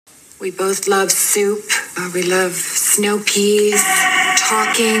We both love soup. We love snow peas,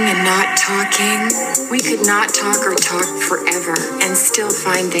 talking and not talking. We could not talk or talk forever and still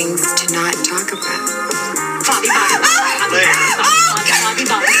find things to not talk about. Bobby, Bobby. Bobby,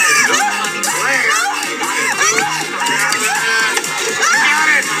 Bobby.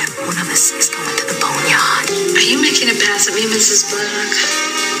 One of us is going to the boneyard. Are you making a pass at me, Mrs. Black?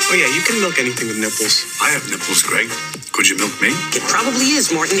 Oh, yeah, you can milk anything with nipples. I have nipples, Greg. Could you milk me? It probably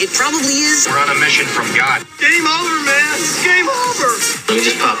is, Morton. It probably is. We're on a mission from God. Game over, man. Game over. Let me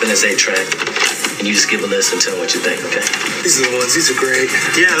just pop in this 8-track, and you just give a listen and tell me what you think, okay? These are the ones. These are great.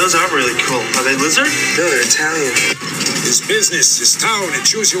 Yeah, those are really cool. Are they lizard? No, they're Italian. This business, this town, it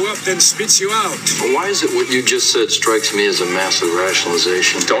chews you up, then spits you out. Why is it what you just said strikes me as a massive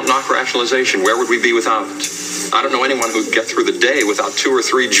rationalization? Don't knock rationalization. Where would we be without it? I don't know anyone who'd get through the day without 2 or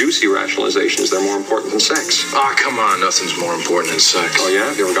 3 juicy rationalizations. They're more important than sex. Ah, come on. Nothing's more important than sex. Oh,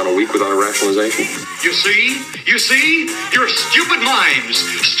 yeah? You ever gone a week without a rationalization? You see? You're stupid minds.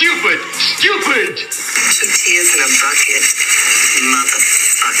 Stupid. Some tears in a bucket.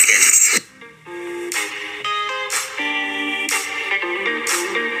 Motherfuckers.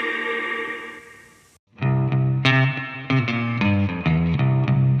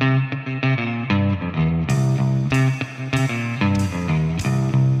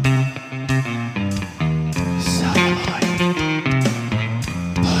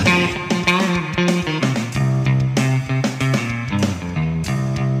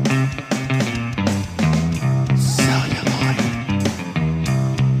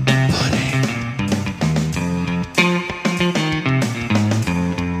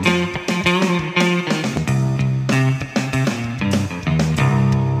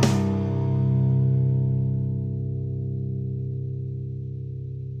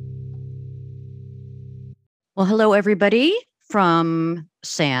 Well, hello, everybody, from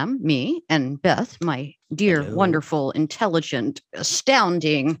Sam, me, and Beth, my dear, wonderful, intelligent,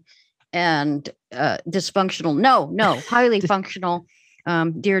 astounding, and highly functional,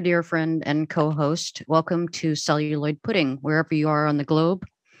 dear friend and co-host. Welcome to Celluloid Pudding, wherever you are on the globe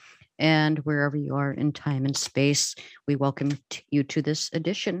and wherever you are in time and space. We welcome you to this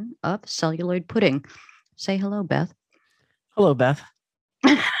edition of Celluloid Pudding. Say hello, Beth. Hello, Beth.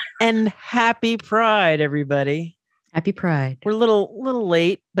 And happy Pride, everybody. Happy Pride. We're a little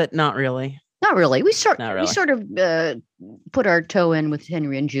late, but not really. Not really. We sort of put our toe in with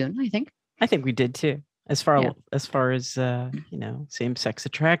Henry and June, I think. I think we did too. As far as same-sex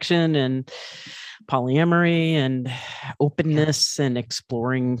attraction and polyamory and openness and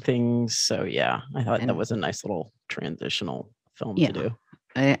exploring things. So yeah, I thought that was a nice little transitional film to do.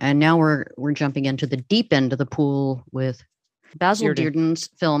 And now we're jumping into the deep end of the pool with Basil Dearden's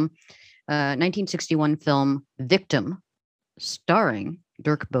film, 1961 film Victim, starring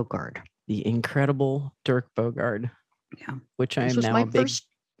Dirk Bogarde. The incredible Dirk Bogarde. Yeah. Which I am now a big...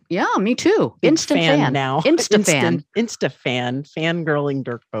 me too. Instant fan now. Insta fan. Fangirling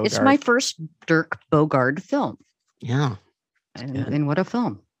Dirk Bogarde. It's my first Dirk Bogarde film. Yeah. And what a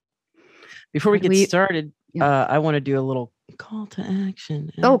film. Before we get started, I want to do a little call to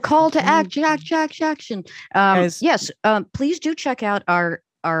action. Call to action. Yes. Please do check out our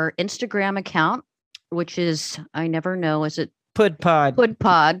Instagram account, which is, I never know, is it Pudpod?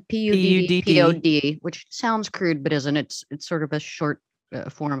 Pudpod, P-U-D-D-P-O-D, which sounds crude, but isn't. It's sort of a short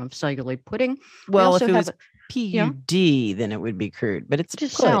form of celluloid pudding. Well, if it was P-U-D, then it would be crude, but it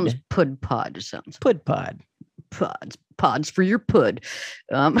just sounds Pudpod. It sounds Pudpod. Pods for your pud.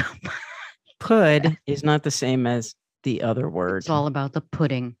 Pud is not the same as the other word. It's all about the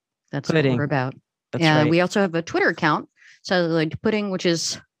pudding. That's what we're about. That's right. We also have a Twitter account, Celluloid Pudding, which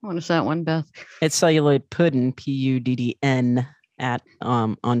is, what is that one, Beth? It's Celluloid Puddin, P-U-D-D-N,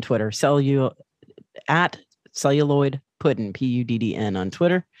 on Twitter. At Celluloid Puddin, P-U-D-D-N on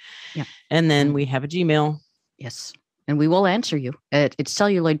Twitter. Yeah. And then we have a Gmail. Yes. And we will answer you. It's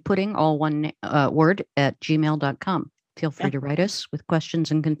celluloid pudding, all one word, at gmail.com. Feel free to write us with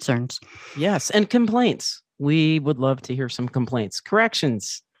questions and concerns. Yes. And complaints. We would love to hear some complaints.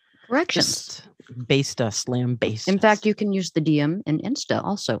 Corrections. Just based us, lambaste. In fact, you can use the DM and Insta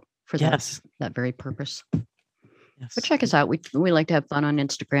also for that very purpose. Yes. But check us out. We like to have fun on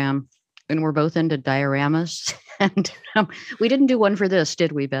Instagram, and we're both into dioramas. And we didn't do one for this,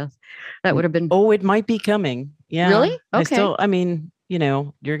 did we, Beth? That would have been. Oh, it might be coming. Yeah. Really? Okay. You're going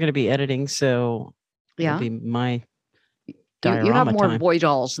to be editing, so it'll be my diorama You have more time. boy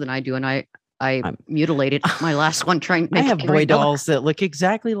dolls than I do, and I mutilated my last one trying to make I have boy dolls that look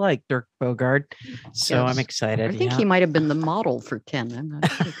exactly like Dirk Bogarde, so I'm excited. I think he might have been the model for Ken. I'm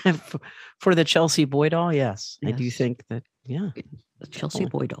not sure. For the Chelsea boy doll, yes. I do think that Yeah. The Chelsea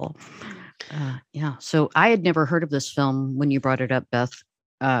Boy doll. Yeah. So I had never heard of this film when you brought it up, Beth.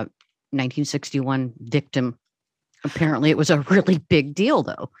 1961 Victim. Apparently it was a really big deal,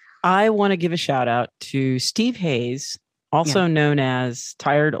 though. I want to give a shout out to Steve Hayes, also known as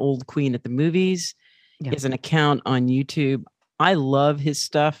Tired Old Queen at the Movies. He has an account on YouTube. I love his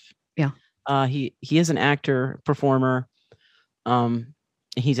stuff. Yeah. He is an actor, performer.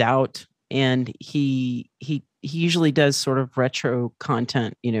 He's out, and he usually does sort of retro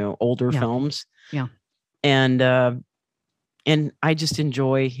content, older films. Yeah. And I just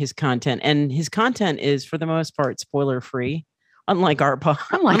enjoy his content, and his content is for the most part spoiler free, unlike our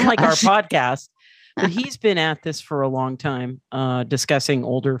podcast. But he's been at this for a long time, discussing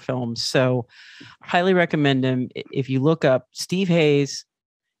older films. So highly recommend him. If you look up Steve Hayes,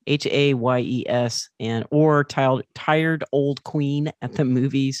 Hayes, or Tired Old Queen at the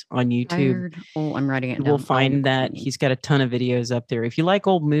Movies on YouTube. I'm writing it down. You'll find that he's got a ton of videos up there. If you like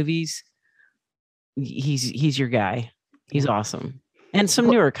old movies, he's your guy. He's awesome. And some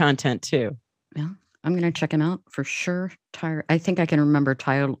newer content too. Yeah. I'm going to check him out for sure. I think I can remember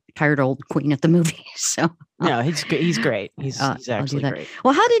Tired Old Queen at the Movies. So no, he's great. He's actually great.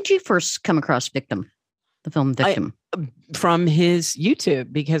 Well, how did you first come across Victim, the film Victim? From his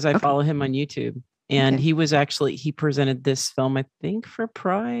YouTube, because I follow him on YouTube. And he presented this film, I think, for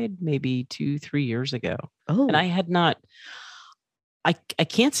Pride maybe 2-3 years ago. Oh. And I had not, I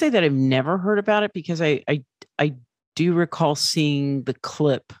can't say that I've never heard about it, because I do recall seeing the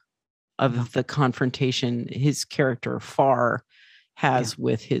clip of the confrontation his character Farr has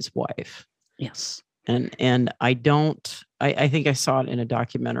with his wife. Yes. And I think I saw it in a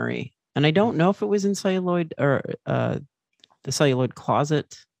documentary, and I don't know if it was in Celluloid or the Celluloid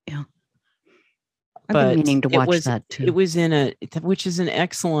Closet. Yeah. But I've been meaning to watch that too. It was which is an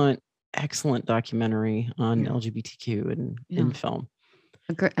excellent documentary on LGBTQ in film.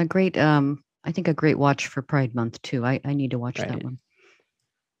 A great I think a great watch for Pride Month too. I need to watch that one.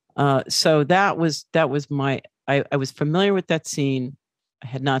 So that was I was familiar with that scene. I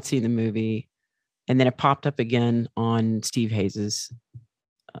had not seen the movie, and then it popped up again on Steve Hayes's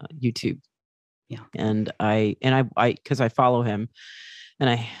YouTube. Yeah, and I because I follow him, and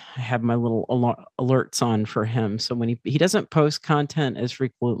I have my little alerts on for him. So when he doesn't post content as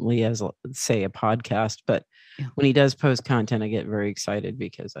frequently as, say, a podcast, but when he does post content, I get very excited,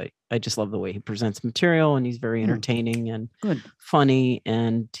 because I just love the way he presents material, and he's very entertaining and funny,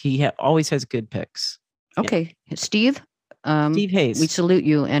 and he always has good picks. Okay, Steve. Steve Hayes. We salute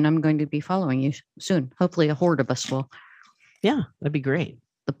you, and I'm going to be following you soon. Hopefully a horde of us will. Yeah, that'd be great.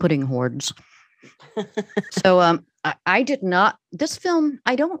 The pudding hordes. So I did not, this film,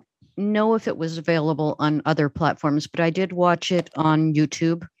 I don't know if it was available on other platforms, but I did watch it on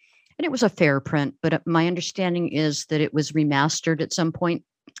YouTube, and it was a fair print. But my understanding is that it was remastered at some point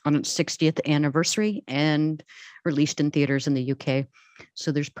on its 60th anniversary and released in theaters in the UK.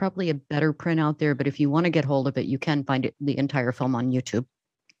 So there's probably a better print out there, but if you want to get hold of it, you can find the entire film on YouTube.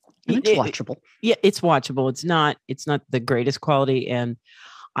 And it's watchable. Yeah, it's watchable. It's not the greatest quality, and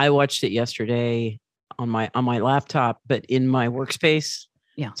I watched it yesterday on my laptop, but in my workspace.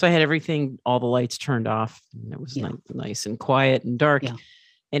 Yeah. So I had everything, all the lights turned off, and it was nice and quiet and dark. Yeah.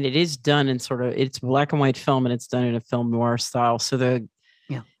 And it is done in it's black and white film, and it's done in a film noir style. So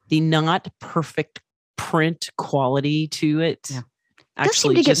the not perfect print quality to it. Yeah. It does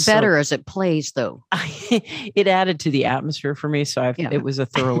seem to get better as it plays, though. It added to the atmosphere for me. So it was a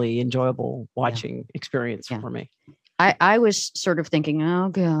thoroughly enjoyable watching experience for me. I was sort of thinking, oh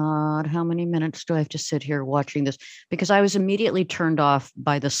God, how many minutes do I have to sit here watching this? Because I was immediately turned off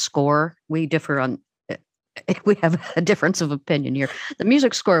by the score. We have a difference of opinion here. The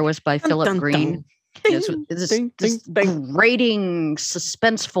music score was by Philip Green. This grating,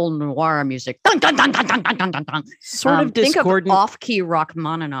 suspenseful noir music. Dun, dun, dun, dun, dun, dun, dun, dun. Sort of discordant. Think of off-key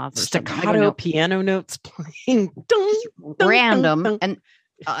Rachmaninoff. Staccato piano notes playing. Random. And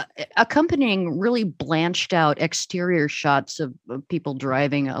accompanying really blanched out exterior shots of people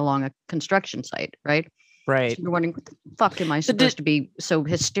driving along a construction site, right? Right. So you're wondering, what the fuck am I supposed to be so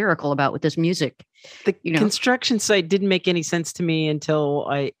hysterical about with this music? The construction site didn't make any sense to me until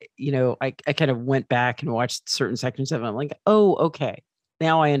I kind of went back and watched certain sections of it. I'm like, oh, okay.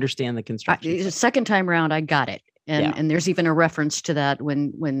 Now I understand the construction. The second time around, I got it. And there's even a reference to that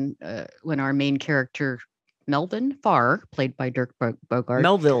when our main character, Melvin Farr, played by Dirk Bogart.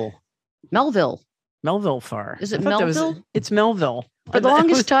 Melville Farr. Is it Melville? It's Melville. For the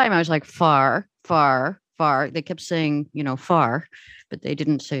longest time, I was like, Farr. They kept saying, Farr, but they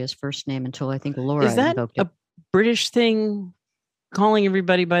didn't say his first name until I think Laura invoked it. A British thing, calling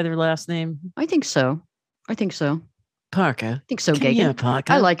everybody by their last name? I think so. Parker. I think so, Come Gagan. here,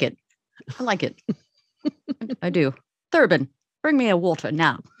 Parker. I like it. I do. Thurbin, bring me a water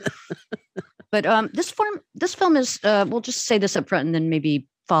now. But this film is, we'll just say this up front and then maybe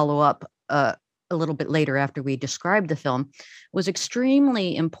follow up a little bit later after we describe the film, was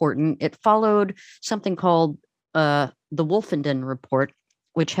extremely important. It followed something called the Wolfenden Report,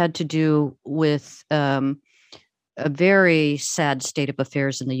 which had to do with a very sad state of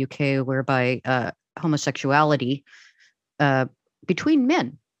affairs in the UK, whereby homosexuality between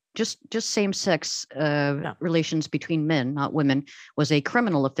men, just same-sex relations between men, not women, was a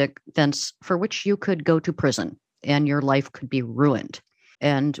criminal offense for which you could go to prison and your life could be ruined.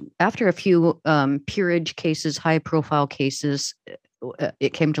 And after a few peerage cases, high-profile cases,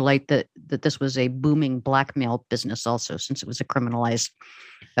 it came to light that this was a booming blackmail business also, since it was a criminalized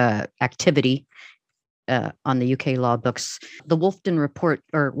activity on the UK law books. The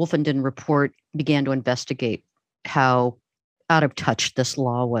Wolfenden Report began to investigate how out of touch this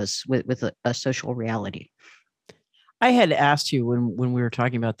law was with a social reality. I had asked you when we were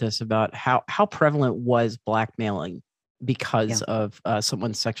talking about this about how prevalent was blackmailing because of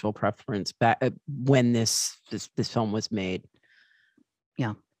someone's sexual preference back when this film was made.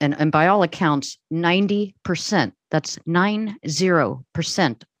 Yeah. And by all accounts, 90%, that's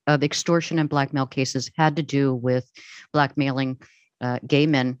 90% of extortion and blackmail cases had to do with blackmailing gay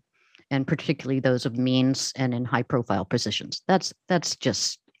men, and particularly those of means and in high profile positions. That's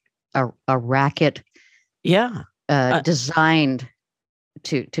just a racket. Yeah. Designed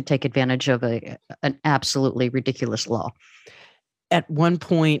to take advantage of an absolutely ridiculous law. At one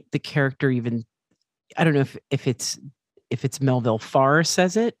point, the character even, I don't know if it's Melville Farr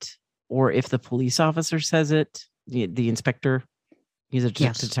says it or if the police officer says it, the inspector, he's a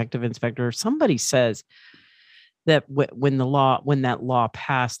detective inspector. Somebody says that when that law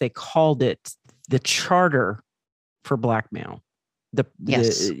passed, they called it the charter for blackmail. When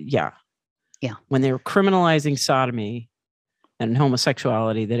they were criminalizing sodomy and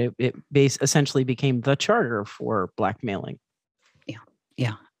homosexuality, that it essentially became the charter for blackmailing.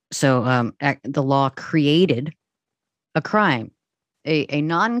 Yeah. So the law created a crime, a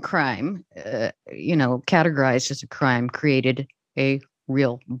non-crime, categorized as a crime, created a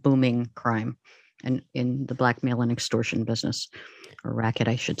real booming crime, and in the blackmail and extortion business, or racket,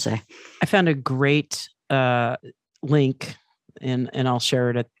 I should say. I found a great link, and I'll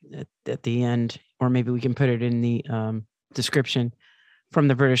share it at the end, or maybe we can put it in the description, from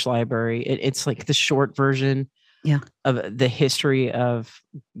the British Library. It's like the short version of the history of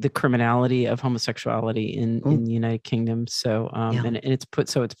the criminality of homosexuality in the United Kingdom. So and it's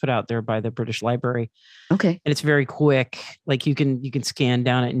put out there by the British Library. Okay. And it's very quick. Like you can scan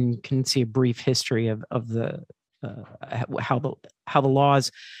down it and you can see a brief history of the how the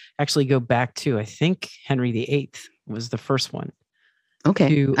laws actually go back to, I think, Henry VIII was the first one.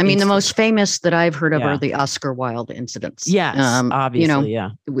 Okay. I mean, the most famous that I've heard of are the Oscar Wilde incidents. Yes, obviously,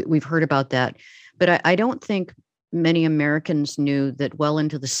 we've heard about that. But I don't think many Americans knew that well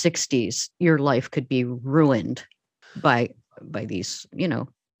into the 60s, your life could be ruined by these,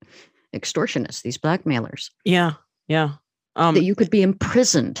 extortionists, these blackmailers. Yeah. That you could be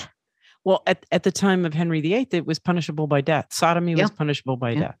imprisoned. Well, at the time of Henry VIII, it was punishable by death. Sodomy was punishable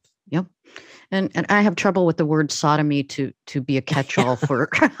by death. Yep. And I have trouble with the word sodomy to be a catch-all for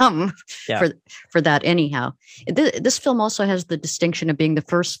that anyhow. This film also has the distinction of being the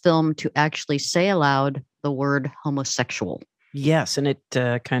first film to actually say aloud the word homosexual. Yes, and it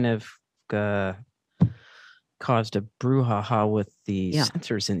kind of caused a brouhaha with the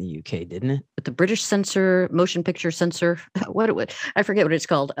censors in the UK, didn't it? With the British censor, motion picture censor, I forget what it's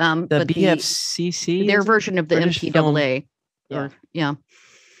called. The BFCC, their version of the British MPAA. Film.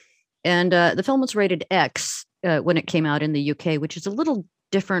 And the film was rated X when it came out in the UK, which is a little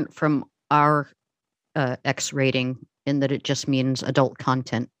different from our X rating in that it just means adult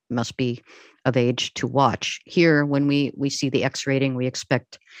content must be of age to watch. Here, when we see the X rating, we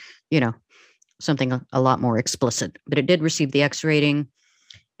expect, something a lot more explicit. But it did receive the X rating,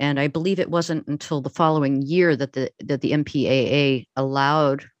 and I believe it wasn't until the following year that the MPAA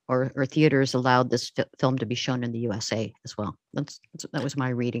allowed or theaters allowed this film to be shown in the USA as well. That was my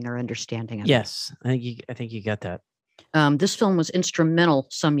reading or understanding of it. Yes, I think you got that. This film was instrumental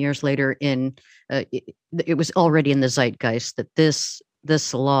some years later in it was already in the zeitgeist that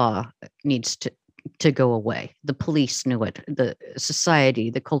this law needs to go away. The police knew it, the society,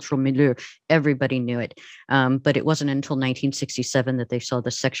 the cultural milieu, everybody knew it. But it wasn't until 1967 that they saw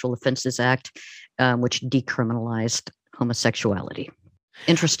the Sexual Offenses Act, which decriminalized homosexuality.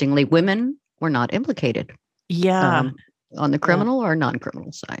 Interestingly, women were not implicated. Yeah. On the criminal or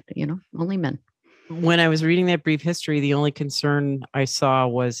non-criminal side, only men. when I was reading that brief history, the only concern I saw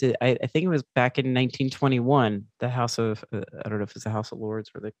was I think it was back in 1921, the House of I don't know if it's the House of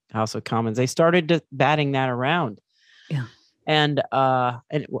Lords or the House of Commons. They started batting that around. Yeah. And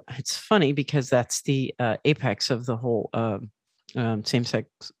it's funny because that's the apex of the whole same-sex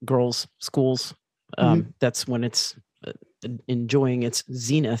girls' schools. That's when it's enjoying its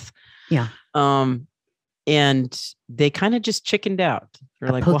zenith. Yeah. And they kind of just chickened out.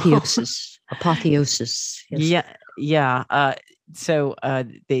 They're like, apotheosis. Apotheosis. Yes. Yeah. So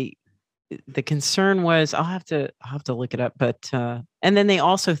the concern was, I'll have to look it up, but and then they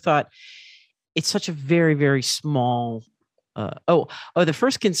also thought it's such a very, very small. The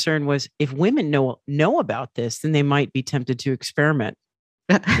first concern was if women know about this, then they might be tempted to experiment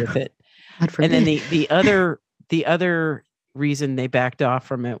with it. And then the other reason they backed off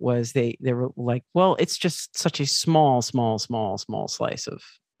from it was they were like, well, it's just such a small slice of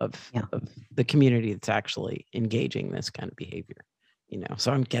the community that's actually engaging this kind of behavior.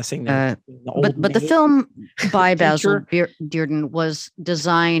 So I'm guessing that. But the film by Basil Dearden was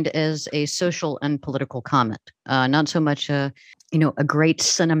designed as a social and political comment, not so much a great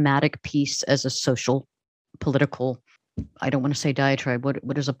cinematic piece as a social, political. I don't want to say diatribe.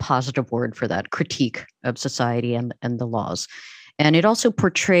 What is a positive word for that? Critique of society and the laws, and it also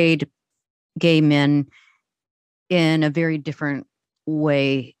portrayed gay men in a very different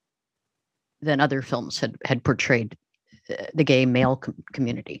way than other films had portrayed the gay male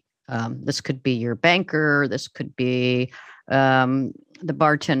community. This could be your banker. This could be the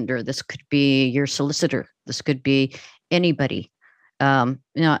bartender. This could be your solicitor. This could be anybody.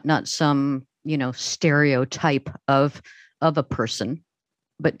 Not some stereotype of a person,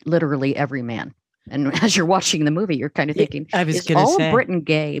 but literally every man. And as you're watching the movie, you're kind of thinking, is all of Britain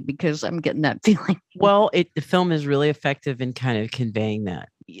gay? Because I'm getting that feeling. Well, the film is really effective in kind of conveying that,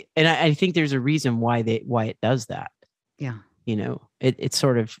 and I think there's a reason why it does that. Yeah. It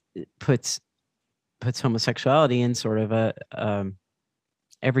sort of puts homosexuality in sort of a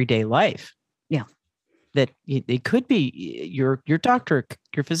everyday life. Yeah. That it could be your doctor,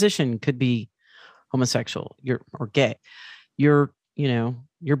 your physician could be homosexual, or gay. Your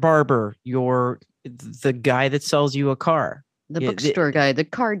barber, the guy that sells you a car, the bookstore guy, the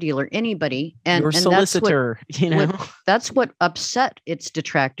car dealer, anybody, and your solicitor. That's what upset its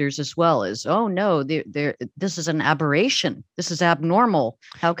detractors as well. Is no, this is an aberration. This is abnormal.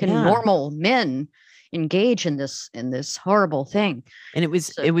 How can normal men engage in this horrible thing? And it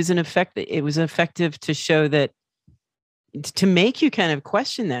was effective to show that, to make you kind of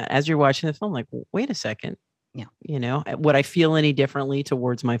question that as you're watching the film, like, well, wait a second. Yeah. Would I feel any differently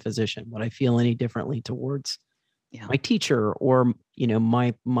towards my physician? Would I feel any differently towards my teacher, or,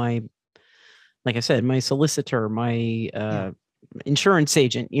 my, like I said, my solicitor, my insurance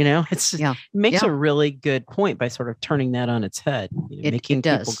agent? It makes a really good point by sort of turning that on its head, making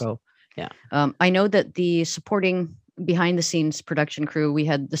people go, yeah. I know that the supporting behind the scenes production crew, we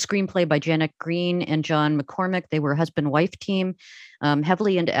had the screenplay by Janet Green and John McCormick. They were a husband-wife team,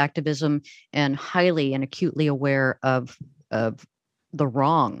 heavily into activism and highly and acutely aware of the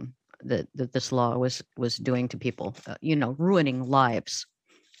wrong that this law was doing to people, ruining lives,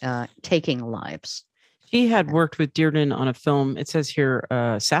 taking lives. She had worked with Dearden on a film. It says here,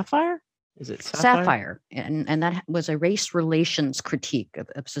 Sapphire. Is it Sapphire? And that was a race relations critique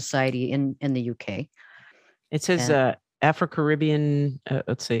of society in the UK. It says Afro-Caribbean,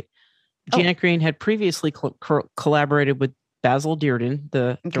 let's see. Janet Green had previously collaborated with Basil Dearden,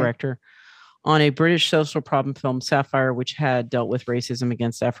 the director, on a British social problem film, Sapphire, which had dealt with racism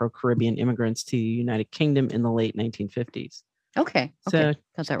against Afro-Caribbean immigrants to the United Kingdom in the late 1950s. Okay. So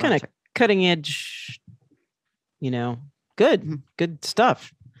kind of cutting edge, good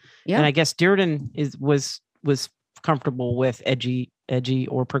stuff. Yeah. And I guess Dearden was comfortable with edgy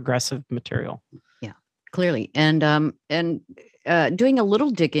or progressive material. Clearly. And doing a little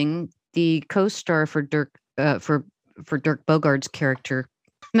digging, the co-star for Dirk Bogart's character,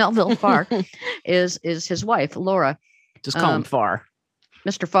 Melville Farr, is his wife, Laura. Just call him Farr.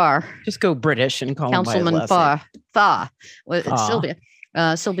 Mr. Farr. Just go British and call Councilman him by Farr.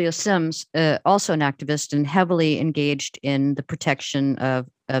 Sylvia Sims, also an activist and heavily engaged in the protection of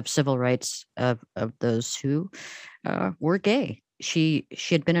civil rights of those who were gay. She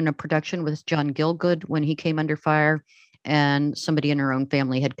had been in a production with John Gielgud when he came under fire, and somebody in her own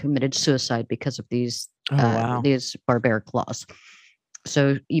family had committed suicide because of these barbaric laws.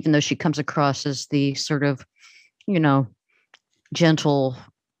 So even though she comes across as the sort of, gentle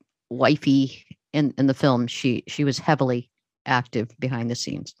wifey in the film, she was heavily active behind the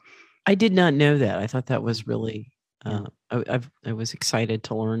scenes. I did not know that. I thought that was really, I was excited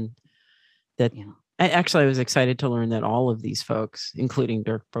to learn that I was excited to learn that all of these folks, including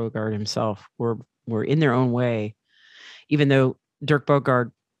Dirk Bogarde himself, were in their own way, even though Dirk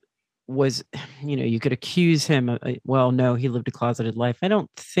Bogarde was, you could accuse him of, well, no, he lived a closeted life. I don't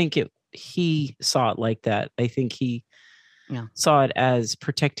think he saw it like that. I think he saw it as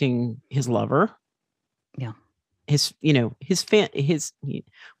protecting his lover. Yeah. We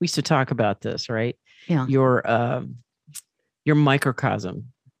used to talk about this, right? Yeah. Your microcosm.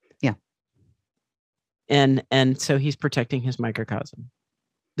 Yeah. And so he's protecting his microcosm.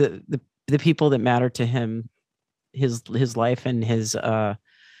 The people that matter to him, his life and his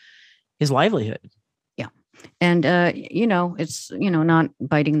livelihood. Yeah. And it's not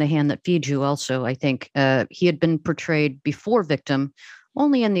biting the hand that feeds you. Also, I think he had been portrayed before victim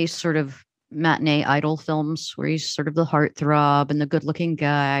only in these sort of matinee idol films where he's sort of the heartthrob and the good-looking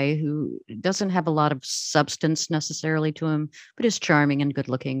guy who doesn't have a lot of substance necessarily to him, but is charming and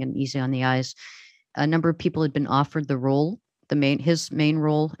good-looking and easy on the eyes. A number of people had been offered the role, his main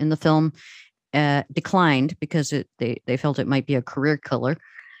role in the film, declined because they felt it might be a career killer.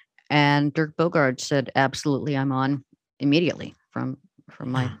 And Dirk Bogarde said, "Absolutely, I'm on immediately." From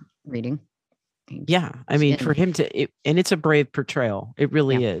my reading. Yeah, I mean, for him and it's a brave portrayal. It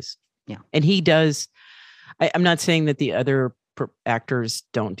really is. Yeah, and he does. I'm not saying that the other actors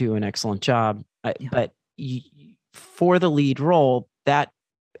don't do an excellent job, but for the lead role, that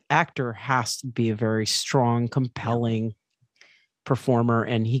actor has to be a very strong, compelling performer,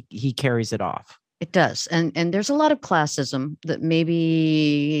 and he carries it off. It does. And there's a lot of classism that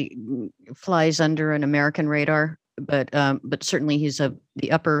maybe flies under an American radar, but certainly he's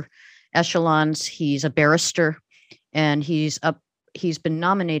the upper echelons. He's a barrister, and he's been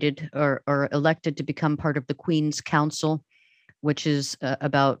nominated or elected to become part of the Queen's Council, which is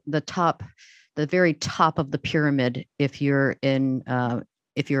about the very top of the pyramid. If you're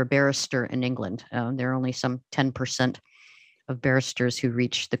a barrister in England, there are only some 10% of barristers who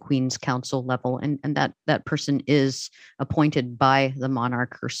reach the Queen's Council level, and that person is appointed by the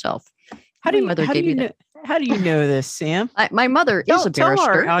monarch herself. How do you know this, Sam? My mother is a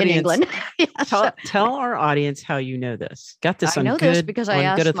barrister in England. Tell our audience how you know this. Got this on I know good, this because I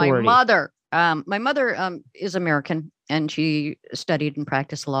asked my mother. My mother is American, and she studied and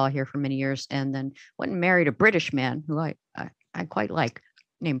practiced law here for many years, and then went and married a British man who I quite like,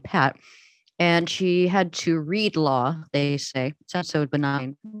 named Pat. And she had to read law, they say. It sounds so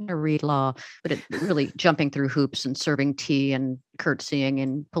benign to read law, but it really jumping through hoops and serving tea and curtsying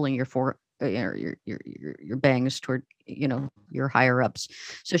and pulling your bangs toward, your higher ups.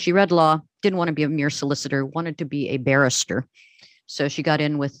 So she read law, didn't want to be a mere solicitor, wanted to be a barrister. So she got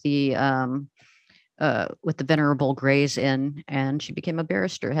in with the Venerable Gray's Inn, and she became a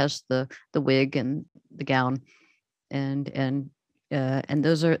barrister, has the wig and the gown, and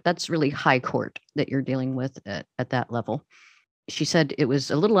that's really high court that you're dealing with at that level. She said it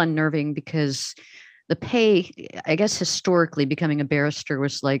was a little unnerving because the pay, I guess historically becoming a barrister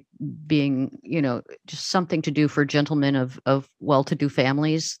was like being, just something to do for gentlemen of well-to-do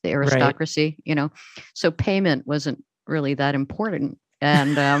families, the aristocracy, so payment wasn't really that important.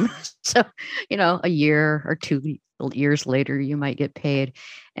 And so, a year or 2 years later, you might get paid.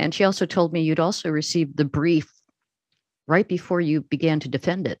 And she also told me you'd also receive the brief right before you began to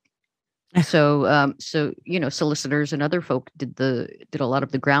defend it. So solicitors and other folk did a lot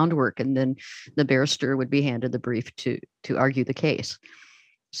of the groundwork, and then the barrister would be handed the brief to argue the case.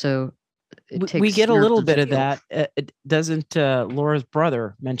 So we get a little bit of that. Doesn't Laura's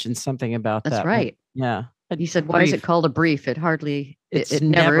brother mention something about that? That's right. Yeah. He said, "Why is it called a brief? It hardly. It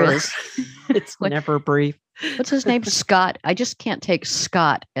never is. It's never brief." What's his name? Scott. I just can't take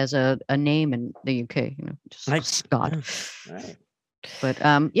Scott as a name in the UK. Scott. Right. But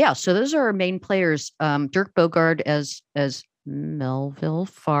so those are our main players. Dirk Bogarde as Melville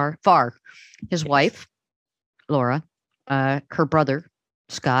Farr, his wife, Laura, her brother,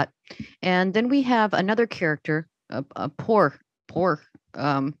 Scott. And then we have another character, a poor,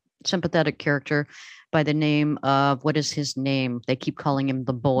 sympathetic character by the name of, what is his name? They keep calling him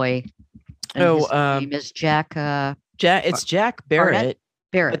the boy. And his name is Jack. It's Jack Barrett.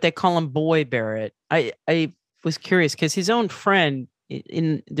 Barrett. But they call him Boy Barrett. I was curious because his own friend,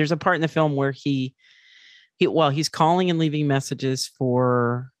 there's a part in the film where he's calling and leaving messages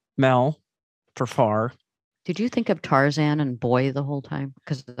for Mel, for Farr. Did you think of Tarzan and Boy the whole time?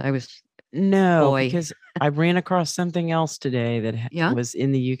 Because I was because I ran across something else today that was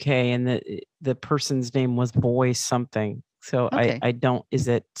in the UK, and the person's name was Boy something. So okay. I don't. Is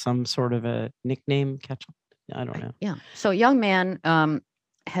it some sort of a nickname? I don't know. Yeah. So young man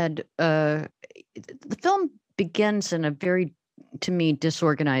had the film begins in a very to me,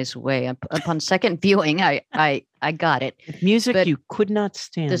 disorganized way. Upon second viewing, I got it. Music But you could not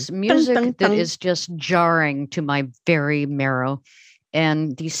stand. This music Dun, dun, that dun. is just jarring to my very marrow,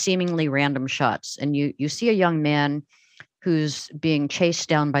 and these seemingly random shots. And you see a young man who's being chased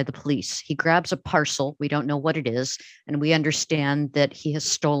down by the police. He grabs a parcel. We don't know what it is, and we understand that he has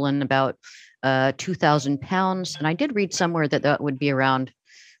stolen about 2,000 pounds. And I did read somewhere that that would be around,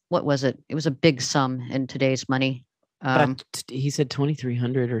 what was it? It was a big sum in today's money. But he said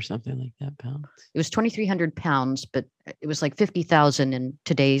 2,300 or something like that pounds. It was 2,300 pounds, but it was like 50,000 in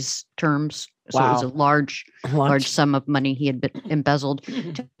today's terms. So it was a large sum of money he had been embezzled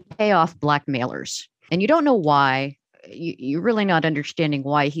to pay off blackmailers. And you don't know why. You're really not understanding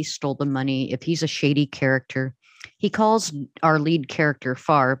why he stole the money. If he's a shady character, he calls our lead character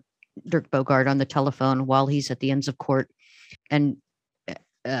Farr, Dirk Bogarde, on the telephone while he's at the Inns of Court, and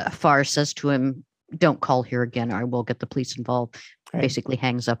Farr says to him, "Don't call here again, or I will get the police involved." Right. Basically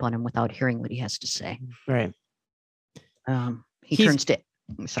hangs up on him without hearing what he has to say. Right. He turns to.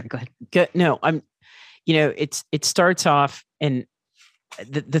 Sorry, go ahead. No, it starts off, and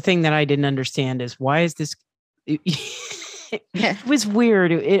the thing that I didn't understand is, why is this? It was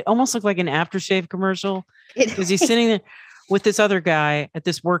weird. It almost looked like an aftershave commercial, because he's sitting there with this other guy at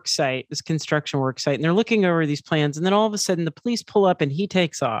this work site, this construction work site, and they're looking over these plans, and then all of a sudden the police pull up and he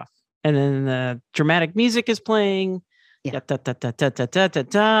takes off, and then the dramatic music is playing. Yeah. Da, da, da, da, da, da, da,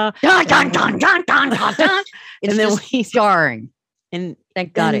 da. Dun, dun, dun, dun, dun, dun, dun. It's And then just jarring. And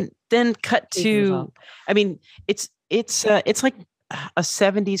Thank God it. Then cut It was to, off. I mean, it's like a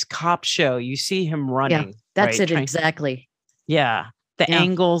 70s cop show. You see him running. That's right? it exactly. Yeah. The Yeah.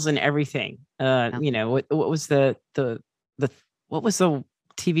 angles and everything. What was the what was the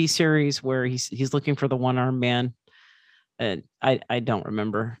TV series where he's looking for the one-armed man? And I don't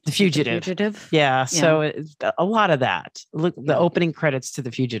remember. The Fugitive. Fugitive. Yeah. So it's a lot of that. Look, the opening credits to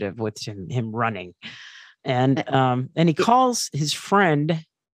The Fugitive with him running. And he calls his friend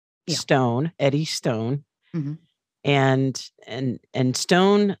Stone, Eddie Stone, and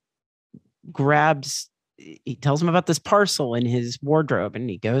Stone grabs. He tells him about this parcel in his wardrobe, and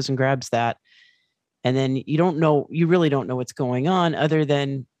he goes and grabs that. And then you really don't know what's going on, other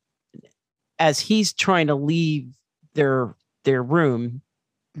than as he's trying to leave their room,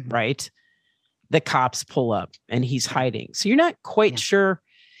 right? The cops pull up and he's hiding. So you're not quite sure.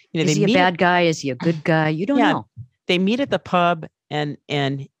 Is he a bad guy? Is he a good guy? You don't know. They meet at the pub, and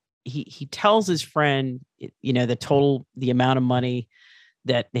he tells his friend, the amount of money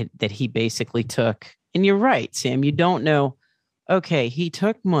that he basically took. And you're right, Sam. You don't know. Okay, he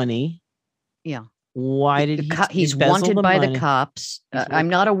took money. Yeah. Why did he's wanted by the cops? I'm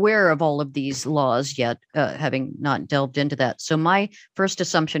not aware of all of these laws yet, having not delved into that. So my first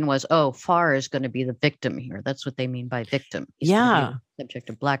assumption was, Farr is going to be the victim here. That's what they mean by victim. He's subject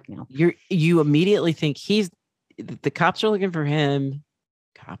of blackmail. You immediately think the cops are looking for him.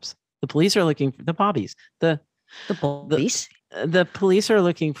 The police are looking for the bobbies. The police. The police are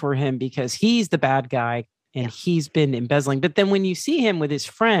looking for him because he's the bad guy and he's been embezzling. But then when you see him with his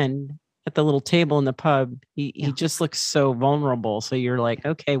friend at the little table in the pub, he just looks so vulnerable. So you're like,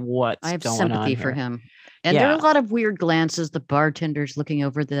 okay, what's going on? I have sympathy for him. And there are a lot of weird glances. The bartender's looking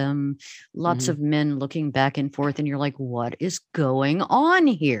over them, lots of men looking back and forth. And you're like, what is going on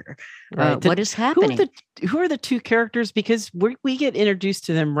here? Right. What is happening? Who are the two characters? Because we get introduced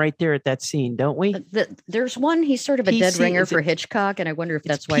to them right there at that scene, don't we? There's one, he's sort of a dead ringer for Hitchcock. And I wonder if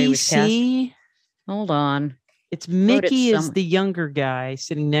that's why he was cast. Hold on. It's Mickey is the younger guy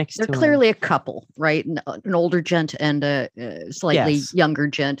sitting next to him. They're clearly a couple, right? An older gent and a slightly younger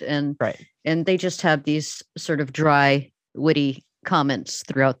gent. And they just have these sort of dry, witty comments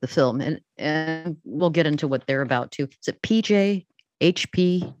throughout the film. And we'll get into what they're about too. Is it PJ,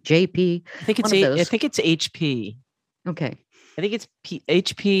 HP, JP? I think it's HP. Okay. I think it's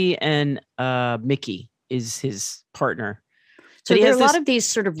HP, and Mickey is his partner. So there are a lot of these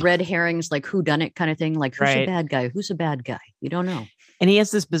sort of red herrings, like whodunit kind of thing. Like, who's a bad guy? Who's a bad guy? You don't know. And he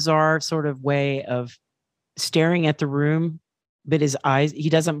has this bizarre sort of way of staring at the room, but his eyes, he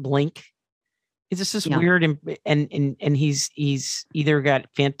doesn't blink. It's just weird. And he's either got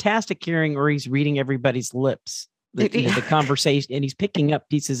fantastic hearing or he's reading everybody's lips, the conversation, and he's picking up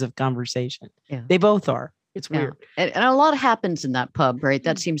pieces of conversation. Yeah. They both are. It's weird. And a lot happens in that pub, right?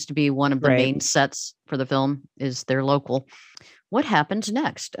 That seems to be one of the main sets for the film, is their local. What happens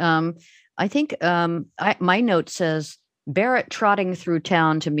next? I think my note says Barrett trotting through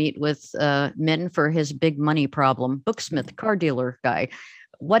town to meet with men for his big money problem. Booksmith, car dealer guy.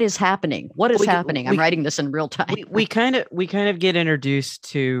 What is happening? What is happening? I'm writing this in real time. We kind of get introduced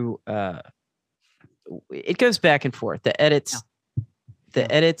to. It goes back and forth. The edits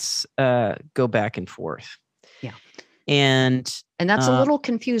the edits go back and forth. Yeah. And that's a little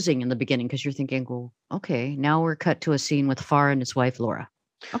confusing in the beginning because you're thinking, well, okay, now we're cut to a scene with Farr and his wife, Laura.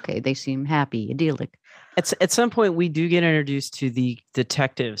 Okay, they seem happy, idyllic. At some point, we do get introduced to the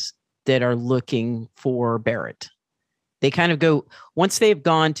detectives that are looking for Barrett. They kind of go, once they've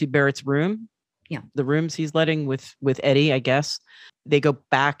gone to Barrett's room, the rooms he's letting with Eddie, I guess, they go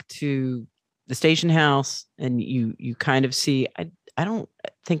back to the station house, and you kind of see, I don't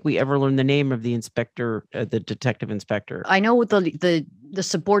think we ever learned the name of the inspector, the detective inspector. I know what the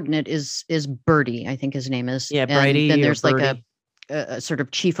subordinate is Birdie, I think his name is. Yeah, Brady. And then there's Birdie. like a sort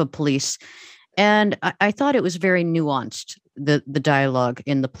of chief of police. And I thought it was very nuanced, the dialogue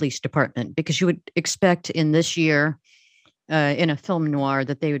in the police department, because you would expect in this year, in a film noir,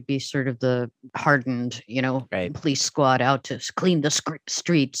 that they would be sort of the hardened, police squad out to clean the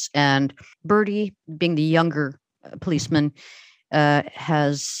streets. And Birdie, being the younger policeman,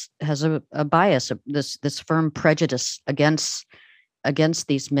 has a bias, this firm prejudice against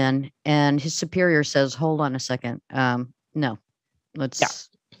these men. And his superior says, "Hold on a second, no, let's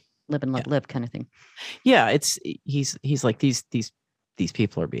live and let live," kind of thing. Yeah, he's like these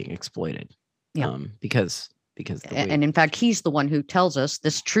people are being exploited. Yeah, because and in fact, he's the one who tells us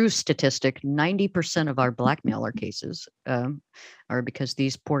this true statistic: 90% of our blackmailer cases are because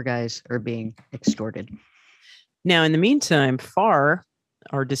these poor guys are being extorted. Now, in the meantime, Farr,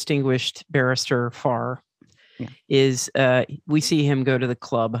 our distinguished barrister Farr, is we see him go to the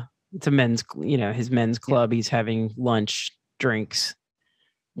club. It's a men's, his men's club. He's having lunch, drinks.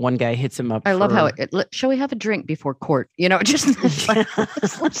 One guy hits him up. I love how shall we have a drink before court? Just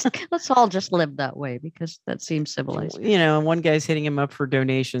let's all just live that way because that seems civilized. One guy's hitting him up for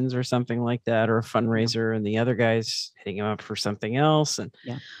donations or something like that, or a fundraiser, and the other guy's hitting him up for something else. And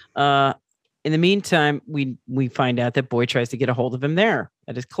in the meantime, we find out that Boy tries to get a hold of him there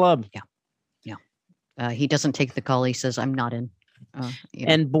at his club. He doesn't take the call. He says, "I'm not in."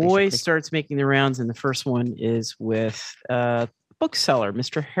 And Boy starts making the rounds, and the first one is with bookseller,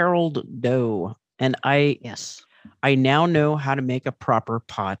 Mr. Harold Doe. And I now know how to make a proper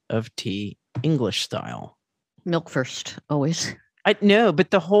pot of tea, English style. Milk first, always. I know,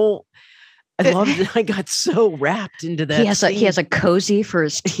 but I loved it. I got so wrapped into that. He has a cozy for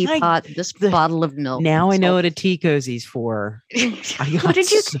his teapot. Bottle of milk. Now I know what a tea cozy's for. What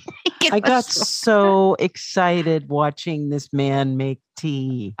did you think? I got so excited watching this man make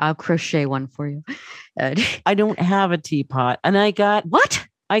tea. I'll crochet one for you. I don't have a teapot, and I got what?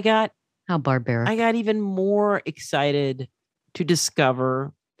 How barbaric! I got even more excited to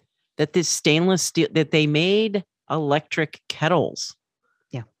discover that this stainless steel that they made electric kettles.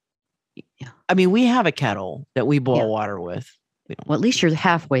 Yeah. I mean, we have a kettle that we boil water with. Well, at least you're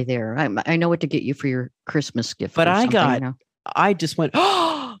halfway there. I know what to get you for your Christmas gift. But I just went,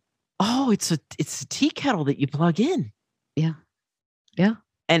 oh, it's a tea kettle that you plug in. Yeah. Yeah.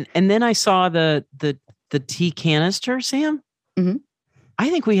 And then I saw the tea canister, Sam. Mm-hmm. I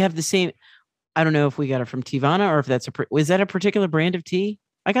think we have the same. I don't know if we got it from Teavana or if was that a particular brand of tea?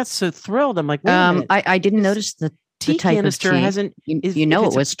 I got so thrilled. I'm like, wait a minute. I didn't notice the tea canister hasn't.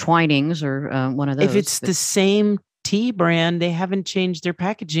 It was Twinings or one of those. If it's the same tea brand, they haven't changed their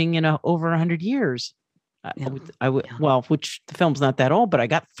packaging in over 100 years. Well, which the film's not that old, but I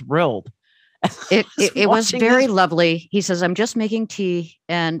got thrilled. It was very lovely. He says, "I'm just making tea,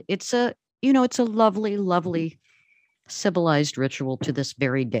 and it's a lovely, lovely, civilized ritual to this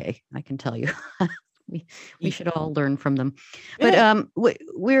very day. I can tell you." We should all learn from them. But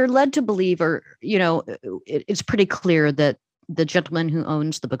we're led to believe, it's pretty clear that the gentleman who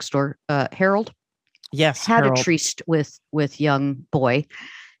owns the bookstore, Harold, had a tryst with young Boy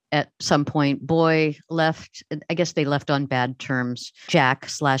at some point. Boy left. I guess they left on bad terms.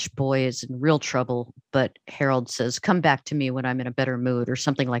 Jack/Boy is in real trouble, but Harold says, "Come back to me when I'm in a better mood," or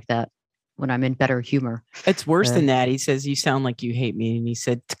something like that. When I'm in better humor. It's worse than that. He says, "You sound like you hate me," and he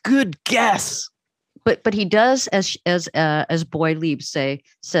said, "Good guess." But he does, as Boy leaves, say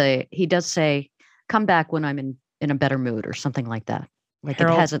he does say, "Come back when I'm in a better mood," or something like that. Like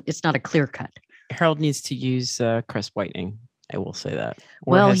Harold, it's not a clear cut. Harold needs to use crest whitening. I will say that.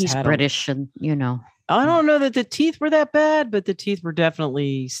 Well, he's British, and I don't know that the teeth were that bad, but the teeth were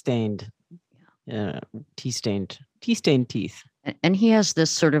definitely stained. Tea-stained teeth. And he has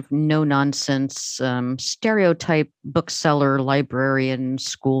this sort of no-nonsense stereotype bookseller, librarian,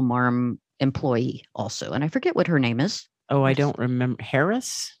 school marm employee also. And I forget what her name is. Oh, I don't remember.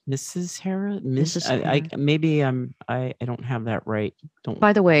 Harris, Mrs. Harris, Mrs. I don't have that right. Don't.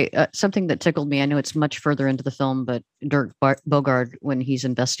 By the way, something that tickled me. I know it's much further into the film, but Dirk Bogarde, when he's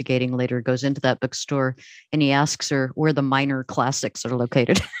investigating later, goes into that bookstore and he asks her where the minor classics are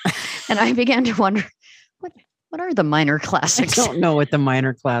located, and I began to wonder what are the minor classics. I don't know what the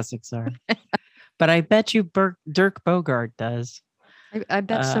minor classics are, but I bet you Dirk Bogarde does. I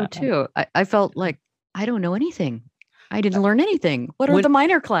bet so too. I felt like I don't know anything. I didn't learn anything. What are the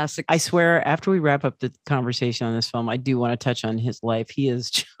minor classics? I swear, after we wrap up the conversation on this film, I do want to touch on his life. He is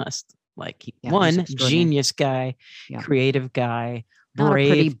just like one genius guy, creative guy, not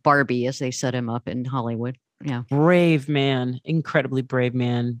brave, a pretty Barbie as they set him up in Hollywood. Yeah, brave man, incredibly brave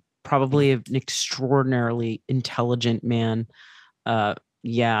man, probably an extraordinarily intelligent man. I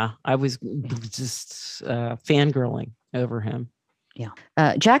was just fangirling over him.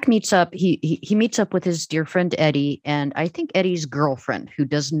 Yeah. Jack meets up. He meets up with his dear friend Eddie, and I think Eddie's girlfriend, who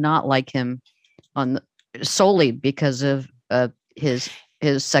does not like him solely because of his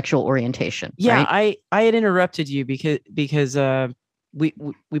sexual orientation. Yeah, right? I had interrupted you because we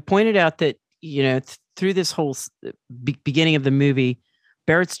pointed out that through this whole beginning of the movie,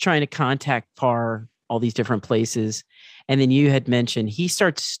 Barrett's trying to contact Parr all these different places, and then you had mentioned he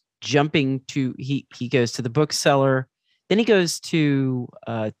starts jumping to he goes to the bookseller. Then he goes to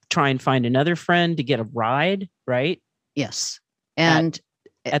try and find another friend to get a ride, right? Yes. And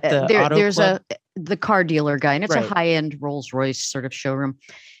at the auto there's club? the car dealer guy, and it's Right. a high-end Rolls Royce sort of showroom.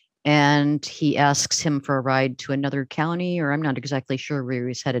 And he asks him for a ride to another county, or I'm not exactly sure where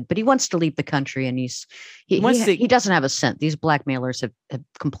he's headed, but he wants to leave the country, and he doesn't have a cent. These blackmailers have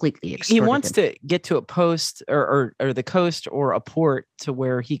completely extorted He wants him. to get to a post or the coast or a port to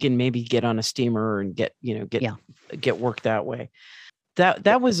where he can maybe get on a steamer and get work that way.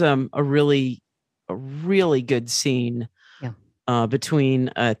 That was a really good scene.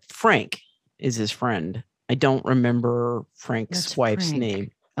 Between Frank is his friend. I don't remember Frank's wife's Frank.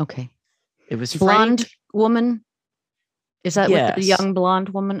 name. Okay. It was Blonde Frank. woman. Is that with the Yes. young blonde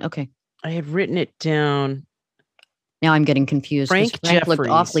woman? Okay. I had written it down. Now I'm getting confused. 'cause Frank Frank looked Jeffries.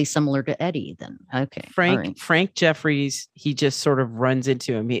 awfully similar to Eddie then. Okay. all right. Frank Jeffries, he just sort of runs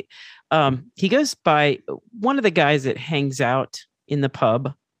into him. He goes by one of the guys that hangs out in the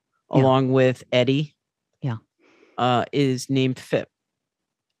pub along with Eddie. Yeah. Is named Phip.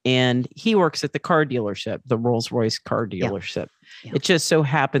 And he works at the car dealership, the Rolls Royce car dealership. Yeah. It just so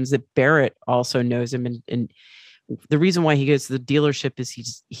happens that Barrett also knows him. And the reason why he goes to the dealership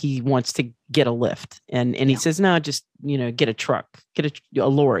is he wants to get a lift. And he says, no, just, get a truck, get a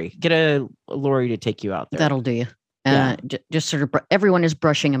lorry, get a lorry to take you out there. That'll do you. Just sort of everyone is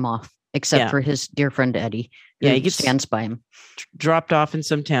brushing him off except for his dear friend Eddie. Who he gets stands by him. Dropped off in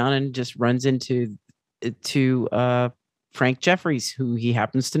some town and just runs into Frank Jeffries, who he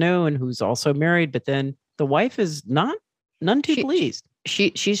happens to know and who's also married. But then the wife is none too pleased.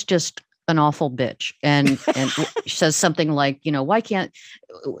 She's just an awful bitch. And she says something like, why can't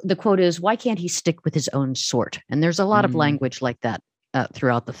he stick with his own sort? And there's a lot of language like that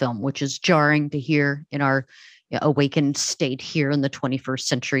throughout the film, which is jarring to hear in our awakened state here in the 21st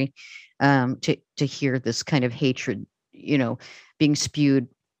century, to hear this kind of hatred, being spewed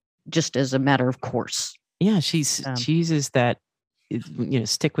just as a matter of course. Yeah, she uses that,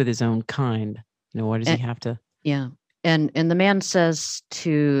 stick with his own kind. Why does he have to? Yeah. And the man says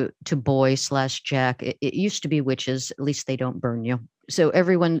to Boy / Jack, it used to be witches, at least they don't burn you. So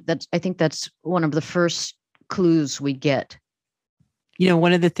everyone, I think that's one of the first clues we get.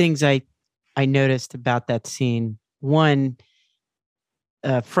 One of the things I noticed about that scene,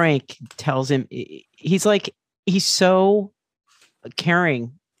 Frank tells him, he's so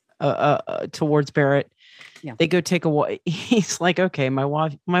caring towards Barrett. Yeah. They go take a walk. He's like, okay, my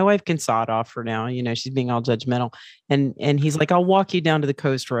wife can saw it off for now. She's being all judgmental. And he's like, I'll walk you down to the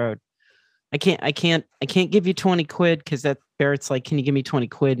coast road. I can't give you 20 quid because that Barrett's like, can you give me 20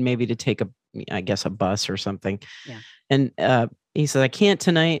 quid maybe to take a bus or something? Yeah. And he says, I can't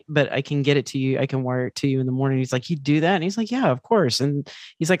tonight, but I can get it to you. I can wire it to you in the morning. He's like, you do that? And he's like, yeah, of course. And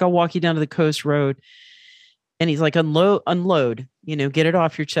he's like, I'll walk you down to the coast road. And he's like, unload, get it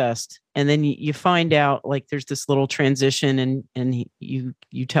off your chest. And then you find out like there's this little transition and you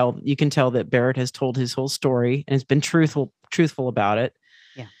can tell that Barrett has told his whole story and has been truthful about it.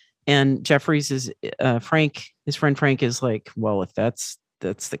 Yeah. And Jeffries is his friend Frank is like, well, if that's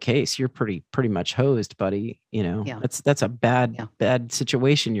the case, you're pretty much hosed, buddy. That's a bad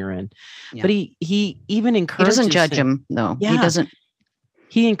situation you're in. Yeah. But he even encourages he doesn't judge him. No, yeah. He doesn't.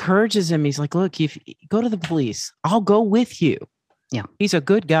 He encourages him. He's like, look, if you go to the police, I'll go with you. Yeah. He's a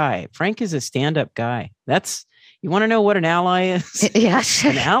good guy. Frank is a stand-up guy. You want to know what an ally is? Yes.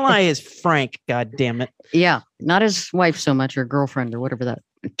 An ally is Frank, God damn it. Yeah. Not his wife so much, or girlfriend, or whatever that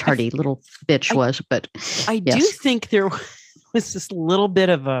tardy little bitch was. But I do think there was this little bit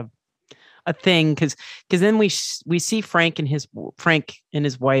of a thing because then we see Frank and his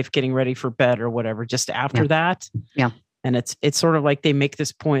wife getting ready for bed or whatever just after that. Yeah. And it's sort of like they make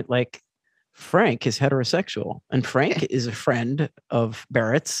this point like Frank is heterosexual and Frank is a friend of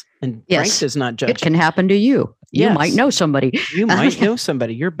Barrett's and Frank does not judge. It can happen to you. You might know somebody. You might know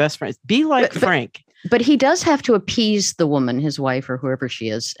somebody. Your best friend. Be like Frank. But he does have to appease the woman, his wife or whoever she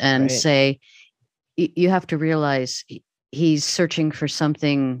is, and say, you have to realize he's searching for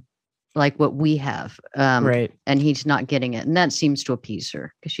something like what we have. Right. And he's not getting it. And that seems to appease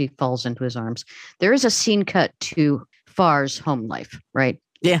her because she falls into his arms. There is a scene cut to Farr's home life, right?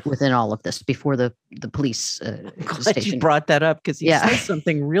 Yeah. Within all of this, before the police station. You brought that up because he says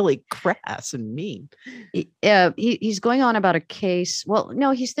something really crass and mean. He's going on about a case. Well,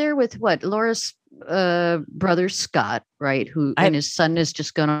 no, he's there with Laura's brother, Scott, right? And his son is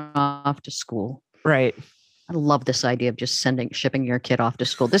just gone off to school. Right. I love this idea of just shipping your kid off to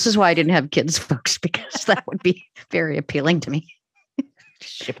school. This is why I didn't have kids, folks, because that would be very appealing to me.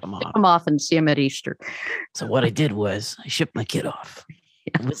 Ship them off and see him at Easter. So what I did was I shipped my kid off.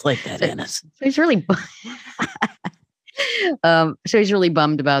 It was like that, Ennis. So he's really, so he's really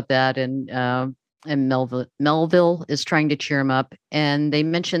bummed about that, and Melville is trying to cheer him up, and they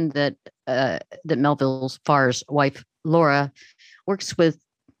mentioned that Melville's Farr's wife Laura works with,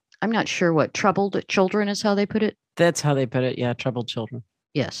 I'm not sure what, troubled children is how they put it. That's how they put it. Yeah, troubled children.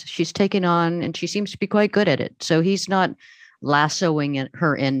 Yes, she's taken on, and she seems to be quite good at it. So he's not lassoing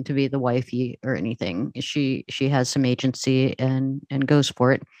her in to be the wifey or anything. She has some agency and goes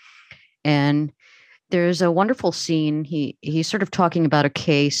for it. And there's a wonderful scene. He's sort of talking about a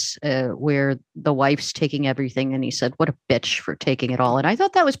case where the wife's taking everything, and he said, "What a bitch for taking it all." And I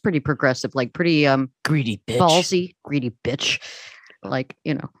thought that was pretty progressive, like pretty greedy bitch, ballsy, greedy bitch. Like,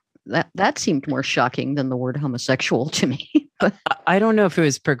 that seemed more shocking than the word homosexual to me. But I don't know if it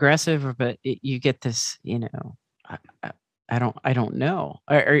was progressive, but you get this, I don't know.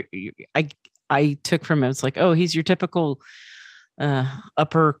 I took from it. It's like, oh, he's your typical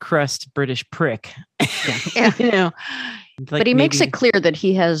upper crust British prick. Yeah. But he makes it clear that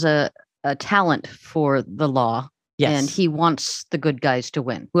he has a talent for the law. Yes. And he wants the good guys to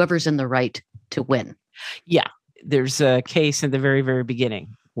win, whoever's in the right to win. Yeah. There's a case in the very, very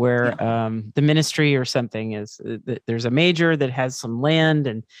beginning where the ministry or something is, there's a major that has some land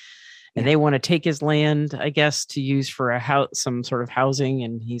and they want to take his land, I guess, to use for some sort of housing.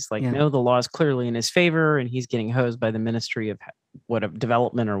 And he's like, no, the law is clearly in his favor. And he's getting hosed by the Ministry of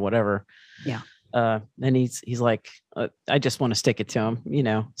Development or whatever. Yeah. And he's like, I just want to stick it to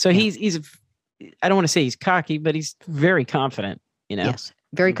him, So he's, I don't want to say he's cocky, but he's very confident, Yes,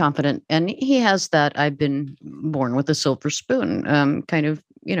 very confident. And he has that I've been born with a silver spoon kind of,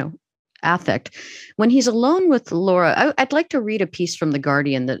 affect. When he's alone with Laura, I'd like to read a piece from The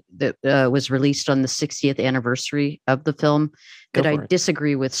Guardian that was released on the 60th anniversary of the film that I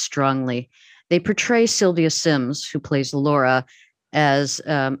disagree with strongly. They portray Sylvia Sims, who plays Laura, as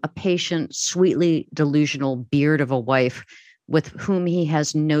a patient, sweetly delusional beard of a wife with whom he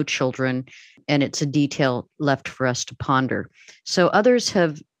has no children, and it's a detail left for us to ponder. So others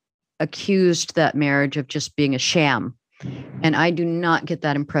have accused that marriage of just being a sham. And I do not get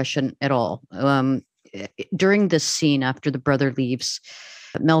that impression at all. During this scene, after the brother leaves,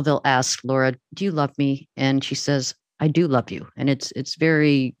 Melville asks Laura, "Do you love me?" And she says, "I do love you." And it's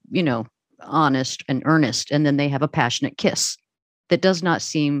very, honest and earnest. And then they have a passionate kiss that does not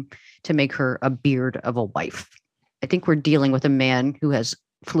seem to make her a beard of a wife. I think we're dealing with a man who has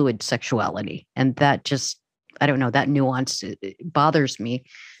fluid sexuality. And that just, I don't know, that nuance, it bothers me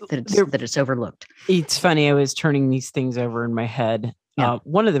that it's overlooked. It's funny. I was turning these things over in my head. Yeah.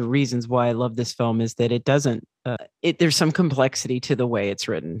 One of the reasons why I love this film is that it doesn't, there's some complexity to the way it's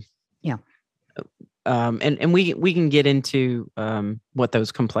written. Yeah. And we can get into what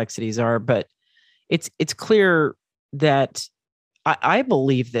those complexities are, but it's clear that I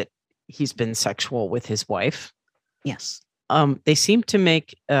believe that he's been sexual with his wife. Yes. They seem to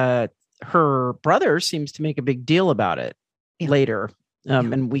make, her brother seems to make a big deal about it later.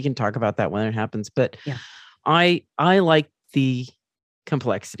 And we can talk about that when it happens. But I like the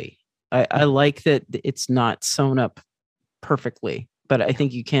complexity. I like that it's not sewn up perfectly, but I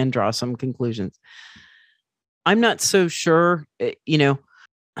think you can draw some conclusions. I'm not so sure, I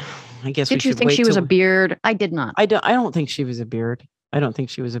guess. Did you think she was a beard? I did not. I don't think she was a beard.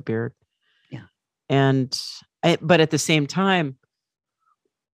 Yeah. And but at the same time,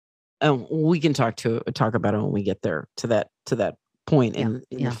 we can talk about it when we get there to that point in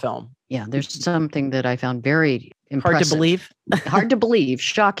the film. Yeah, there's something that I found very impressive. Hard to believe,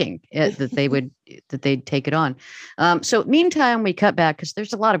 shocking that they'd take it on. So meantime, we cut back because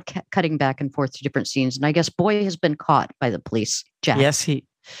there's a lot of cutting back and forth to different scenes, and I guess Boy has been caught by the police. Jack. Yes,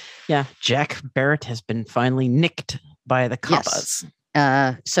 Jack Barrett has been finally nicked by the coppers.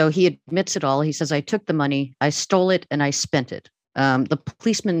 Yes. So he admits it all. He says, "I took the money, I stole it, and I spent it." The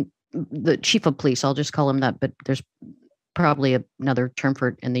policeman, the chief of police, I'll just call him that, but there's probably another term for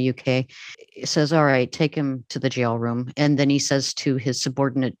it in the UK, says, "All right, take him to the jail room." And then he says to his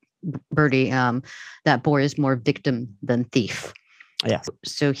subordinate, Bertie, that Boy is more victim than thief. Yes.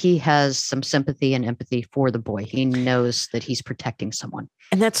 So he has some sympathy and empathy for the boy. He knows that he's protecting someone.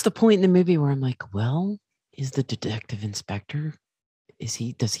 And that's the point in the movie where I'm like, well, is the detective inspector,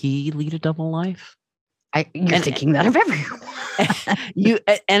 does he lead a double life? You're thinking that of everyone.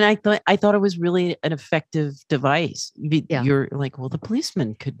 I thought it was really an effective device. You're like, well, the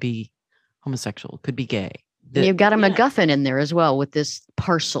policeman could be homosexual, could be gay. You've got a MacGuffin in there as well with this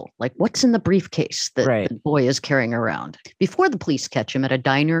parcel. Like, what's in the briefcase that the boy is carrying around? Before the police catch him at a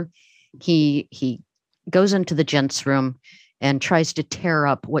diner, he goes into the gents' room and tries to tear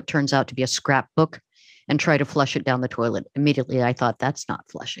up what turns out to be a scrapbook and try to flush it down the toilet. Immediately, I thought that's not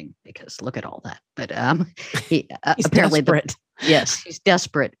flushing because look at all that. But he he's apparently desperate. Yes, he's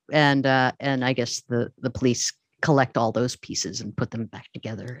desperate, and I guess the police collect all those pieces and put them back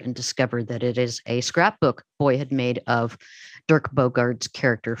together and discover that it is a scrapbook Boy had made of Dirk Bogart's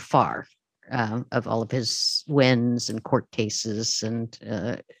character Farr, of all of his wins and court cases. And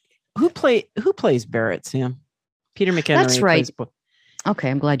who plays Barrett, Sam? Peter McHenry. That's right.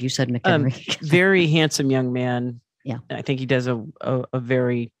 Okay, I'm glad you said McHenry. Very handsome young man. Yeah, I think he does a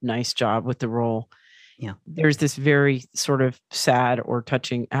very nice job with the role. Yeah, there's this very sort of sad or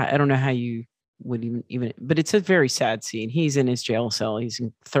touching. I don't know how you would even, but it's a very sad scene. He's in his jail cell. He's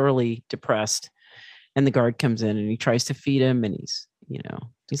thoroughly depressed, and the guard comes in and he tries to feed him, and he's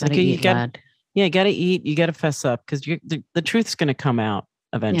like, hey, you got to eat. You got to fess up because the truth's going to come out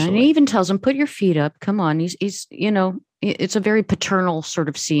eventually. Yeah, and he even tells him, "Put your feet up. Come on." He's it's a very paternal sort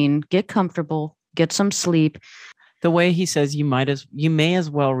of scene. Get comfortable. Get some sleep. The way he says, you may as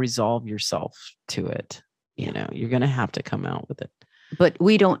well resolve yourself to it. Yeah. You're going to have to come out with it. But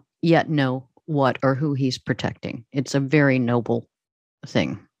we don't yet know what or who he's protecting. It's a very noble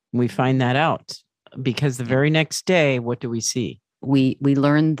thing. We find that out because the very next day, what do we see? We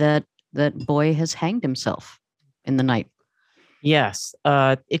learn that Boy has hanged himself in the night. Yes.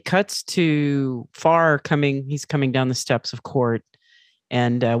 It cuts to Farr he's coming down the steps of court,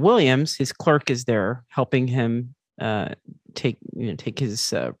 and Williams, his clerk, is there helping him take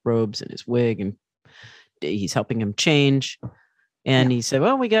his robes and his wig, and he's helping him change. And he said,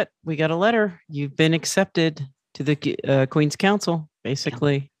 "Well, we got a letter. You've been accepted to the Queen's Council.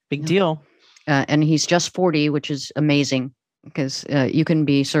 Basically, big deal." And he's just 40, which is amazing because you can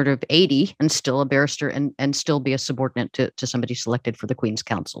be sort of 80 and still a barrister and still be a subordinate to somebody selected for the Queen's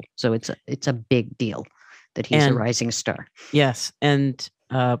Council. So it's a big deal that he's a rising star. Yes, and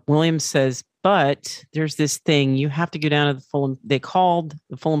Williams says, but there's this thing. You have to go down to the Fulham.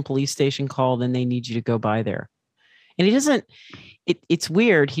 The Fulham police station called, and they need you to go by there. And he doesn't. It's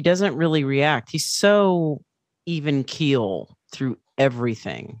weird. He doesn't really react. He's so even keel through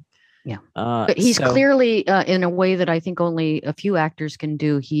everything. Yeah, but he's clearly in a way that I think only a few actors can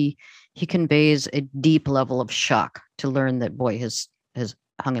do. He conveys a deep level of shock to learn that Boy has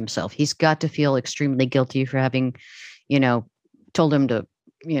hung himself. He's got to feel extremely guilty for having, told him to,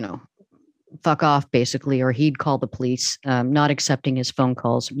 fuck off basically, or he'd call the police, not accepting his phone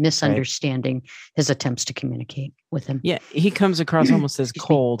calls, misunderstanding his attempts to communicate with him. Yeah, he comes across almost as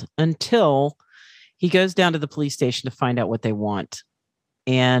cold until he goes down to the police station to find out what they want.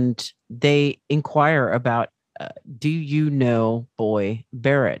 And they inquire about, do you know Boy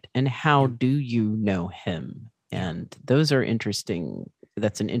Barrett, and how do you know him? And those are interesting.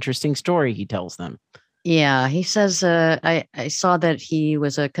 That's an interesting story he tells them. Yeah, he says, I saw that he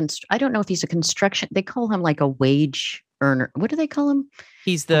was I don't know if he's a construction. They call him like a wage earner. What do they call him?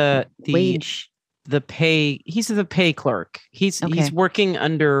 He's the wage. He's the pay clerk. He's working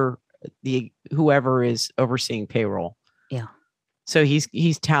under whoever is overseeing payroll. Yeah. So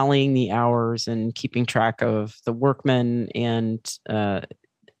he's tallying the hours and keeping track of the workmen and,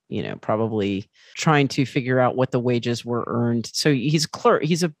 probably trying to figure out what the wages were earned. So he's clerk.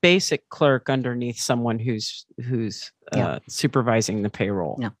 He's a basic clerk underneath someone who's supervising the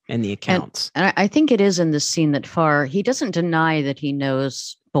payroll and the accounts. And I think it is in this scene that Farr, he doesn't deny that he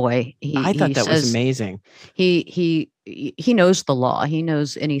knows boy. I thought that was says amazing. He knows the law. He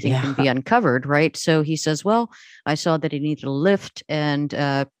knows anything can be uncovered, right? So he says, "Well, I saw that he needed a lift, and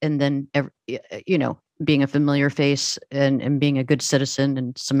then being a familiar face and being a good citizen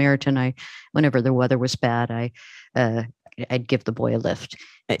and Samaritan, whenever the weather was bad, I'd give the boy a lift."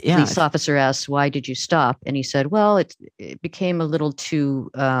 Police officer asks, "Why did you stop?" And he said, "Well, it became a little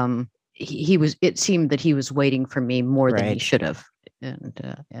too. It seemed that he was waiting for me more than he should have,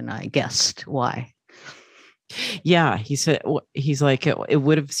 and I guessed why." Yeah, he said he's like it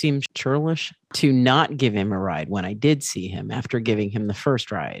would have seemed churlish to not give him a ride when I did see him after giving him the first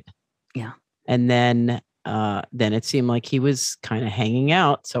ride. Yeah, and then it seemed like he was kind of hanging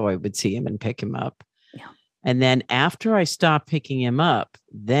out, so I would see him and pick him up. Yeah. And then after I stopped picking him up,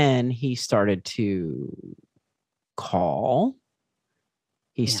 then he started to call.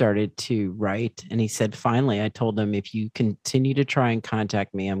 He started to write, and he said, finally, I told him, if you continue to try and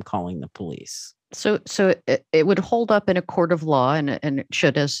contact me, I'm calling the police. So it would hold up in a court of law, and it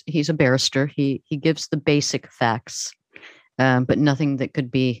should, as he's a barrister. He gives the basic facts, but nothing that could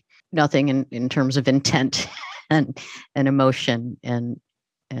be nothing in terms of intent and emotion and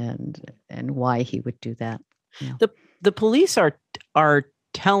why he would do that. Yeah. The police are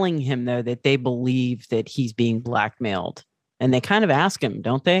telling him, though, that they believe that he's being blackmailed, and they kind of ask him,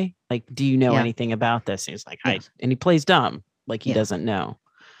 don't they? Like, do you know anything about this? And he's like, and he plays dumb, like he doesn't know.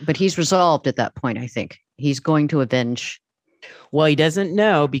 But he's resolved at that point. I think he's going to avenge. Well, he doesn't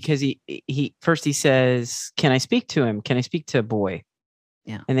know because he first says, "Can I speak to him? Can I speak to a boy?"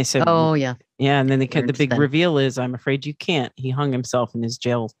 Yeah. And they said, "Oh yeah, yeah." And then the big reveal is, "I'm afraid you can't. He hung himself in his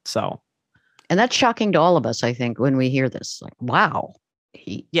jail cell." And that's shocking to all of us, I think, when we hear this. Like, wow.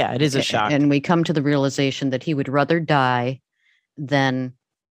 It is a shock. And we come to the realization that he would rather die than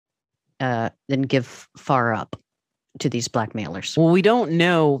give Farr up to these blackmailers. Well, we don't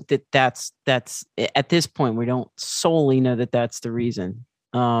know that's at this point, we don't solely know that that's the reason.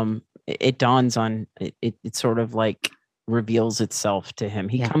 It dawns on it sort of like reveals itself to him.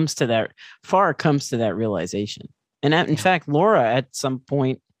 Farr comes to that realization. And in fact, Laura at some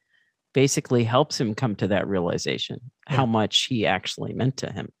point basically helps him come to that realization, how much he actually meant to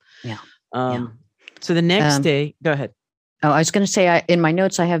him. Yeah. So the next day, go ahead. Oh, I was going to say, in my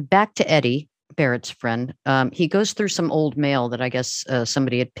notes, I have back to Eddie, Barrett's friend. He goes through some old mail that I guess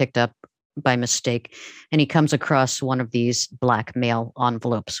somebody had picked up by mistake, and he comes across one of these black mail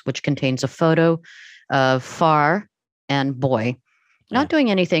envelopes, which contains a photo of Farr and boy, not doing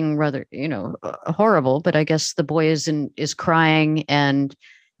anything rather, horrible, but I guess the boy is crying, and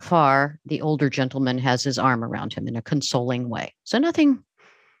Farr, the older gentleman, has his arm around him in a consoling way. So nothing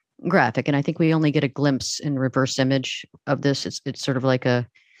graphic, and I think we only get a glimpse in reverse image of this. It's sort of like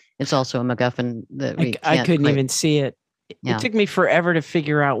it's also a MacGuffin that I couldn't even see it. Yeah. It took me forever to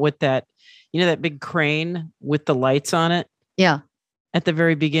figure out what that big crane with the lights on it. Yeah. At the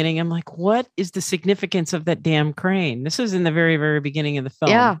very beginning, I'm like, what is the significance of that damn crane? This is in the very, very beginning of the film.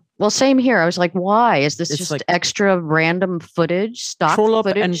 Yeah. Well, same here. I was like, why? Is this just like extra random footage, stock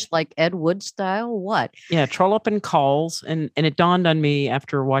footage, like Ed Wood style? What? Yeah, Troll and Calls. And it dawned on me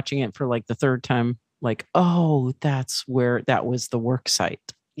after watching it for like the third time, like, oh, that was the work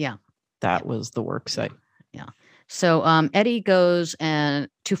site. Yeah. That was the work site. Yeah. So Eddie goes to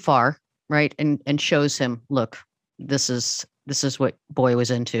Farr, right? And shows him, look, this is what boy was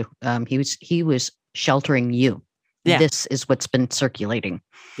into. He was sheltering you. Yeah. This is what's been circulating.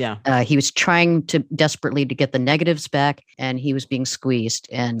 Yeah. He was trying desperately to get the negatives back, and he was being squeezed,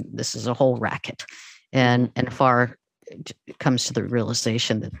 and this is a whole racket. And Farr comes to the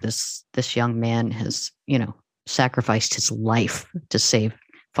realization that this young man has, sacrificed his life to save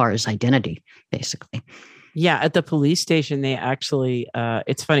Farr's identity, basically. Yeah, at the police station, they actually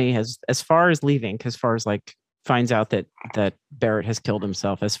it's funny, as Farr as leaving, because Farr's like finds out that Barrett has killed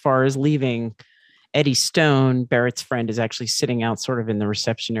himself. As far as leaving, Eddie Stone, Barrett's friend, is actually sitting out sort of in the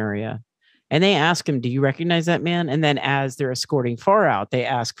reception area. And they ask him, do you recognize that man? And then as they're escorting Farr out, they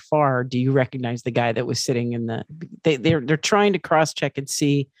ask Farr, do you recognize the guy that was sitting in they're trying to cross-check and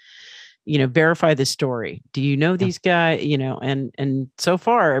see, verify the story. Do you know these guys? And so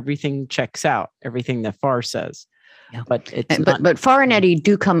far everything checks out, everything that Farr says. Yeah. But Farr and Eddie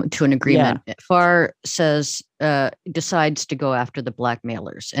do come to an agreement. Yeah. Farr decides to go after the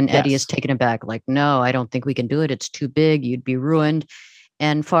blackmailers, and Eddie is taken aback, like, no, I don't think we can do it. It's too big. You'd be ruined.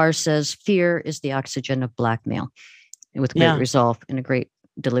 And Farr says, fear is the oxygen of blackmail, with great resolve and a great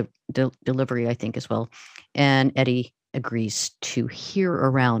delivery, I think, as well. And Eddie agrees to hear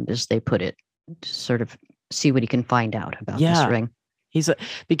around, as they put it, to sort of see what he can find out about this ring. He's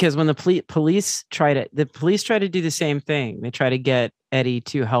because when the police try to do the same thing. They try to get Eddie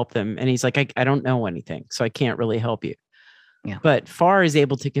to help them, and he's like, I don't know anything, so I can't really help you. Yeah. But Farr is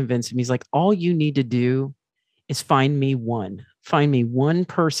able to convince him. He's like, all you need to do is find me one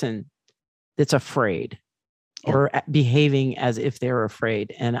person that's afraid or behaving as if they're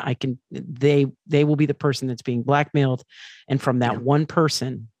afraid, and they will be the person that's being blackmailed, and from that one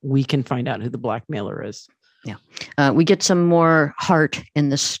person, we can find out who the blackmailer is. Yeah. We get some more heart in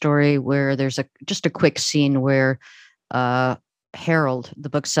this story where there's just a quick scene where Harold, the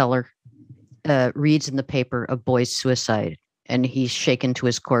bookseller, reads in the paper of Boy's suicide, and he's shaken to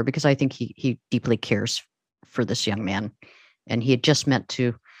his core because I think he deeply cares for this young man, and he had just meant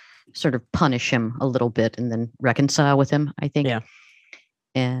to sort of punish him a little bit and then reconcile with him, I think. Yeah.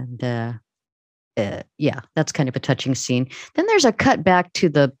 And that's kind of a touching scene. Then there's a cut back to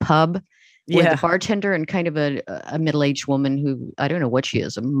the pub with the bartender and kind of a middle-aged woman who, I don't know what she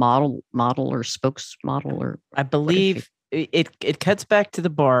is, a model or spokesmodel, or I believe it cuts back to the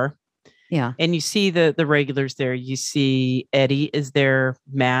bar. Yeah. And you see the regulars there. You see Eddie is there.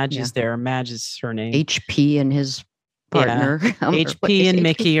 Madge is there. Madge is her name. HP and his partner. HP and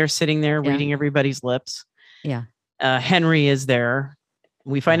Mickey are sitting there reading everybody's lips. Yeah. Henry is there.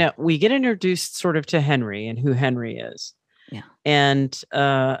 We find out, we get introduced sort of to Henry and who Henry is. Yeah.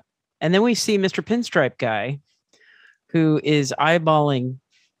 And then we see Mr. Pinstripe guy who is eyeballing.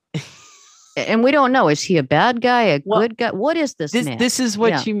 And we don't know, is he a bad guy, a good guy? What is this man? This is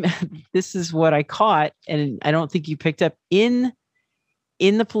what this is what I caught. And I don't think you picked up in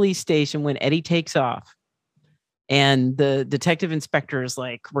the police station when Eddie takes off. And the detective inspector is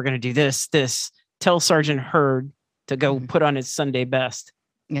like, we're going to do this. Tell Sergeant Hurd to go put on his Sunday best.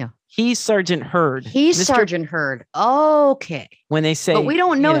 Yeah. He's Sergeant Hurd. Sergeant Hurd. Okay. When they say, but we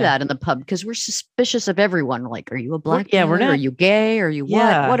don't know that in the pub because we're suspicious of everyone. Like, are you a black man? We're not. Are you gay? Are you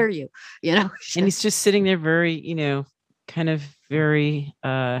what? What are you? You know? And he's just sitting there very, kind of very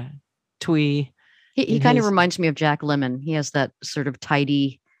twee. He kind of reminds me of Jack Lemmon. He has that sort of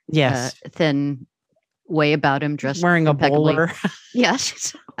tidy, thin way about him, dressed wearing a bowler.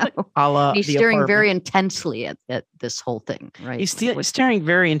 Yes. He's staring very intensely at this whole thing, right? He's staring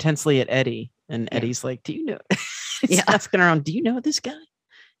very intensely at Eddie, and Eddie's like, do you know? He's asking around, do you know this guy?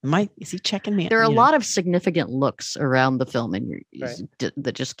 Is he checking me out? There are a lot of significant looks around the film and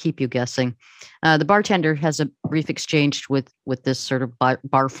that just keep you guessing. The bartender has a brief exchange with this sort of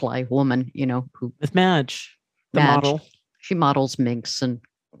barfly woman, who with Madge, the model. She models minks and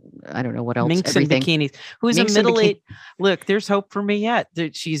I don't know what else. Minks and bikinis. Who's a middle-aged? Look, there's hope for me yet.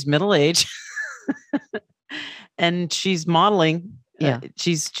 She's middle-aged, and she's modeling. Yeah,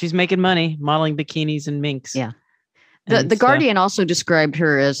 she's making money modeling bikinis and minks. Yeah. The Guardian also described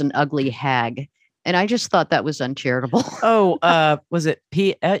her as an ugly hag, and I just thought that was uncharitable. Was it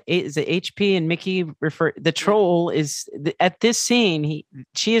Is it HP and Mickey the troll is at this scene?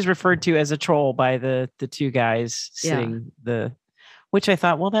 She is referred to as a troll by the two guys sitting which I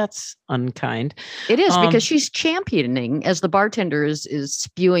thought, well, that's unkind. It is because she's championing as the bartender is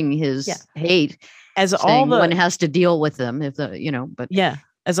spewing his hate, as all the one has to deal with them as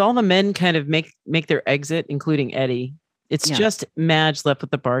all the men kind of make their exit, including Eddie. It's just Madge left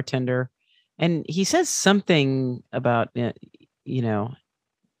with the bartender, and he says something about he's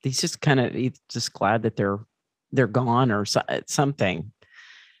just glad that they're gone or something,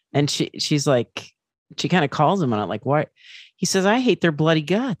 and she's like, she kind of calls him on it, like, why? He says, I hate their bloody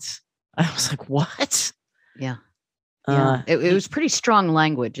guts. I was like, what? Yeah. It was pretty strong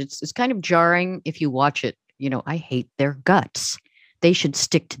language. It's kind of jarring if you watch it. I hate their guts. They should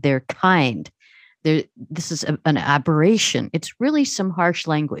stick to their kind. This is an aberration. It's really some harsh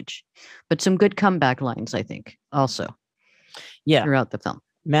language, but some good comeback lines, I think, also. Yeah. Throughout the film.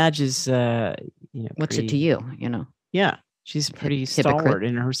 Madge is, what's it to you, Yeah. She's pretty stalwart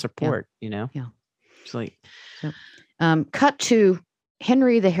in her support, Yeah. She's like... cut to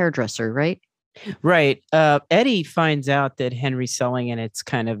Henry the hairdresser, right? Right. Eddie finds out that Henry's selling, and it's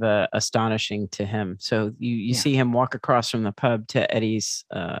kind of astonishing to him. So you see him walk across from the pub to Eddie's.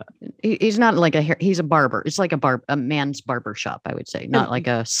 He's not like he's a barber. It's like a man's barber shop, I would say, not like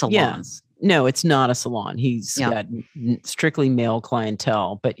a salon. Yeah. No, it's not a salon. He's got strictly male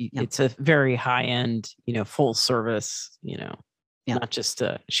clientele, but it's a very high end, full service, not just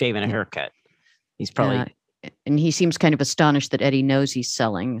a shave and a haircut. He's probably. And he seems kind of astonished that Eddie knows he's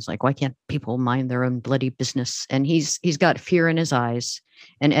selling. He's like, why can't people mind their own bloody business? And he's got fear in his eyes.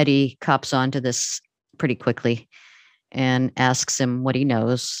 And Eddie cops on to this pretty quickly and asks him what he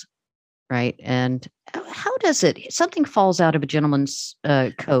knows. Right. And how does it? Something falls out of a gentleman's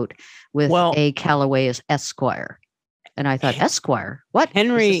coat with a Callaway Esquire. And I thought, Esquire, what?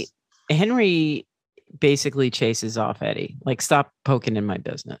 Henry basically chases off Eddie, like, stop poking in my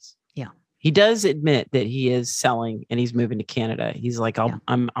business. Yeah. He does admit that he is selling and he's moving to Canada. He's like, I'm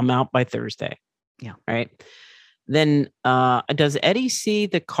out by Thursday. Yeah. Right. Then does Eddie see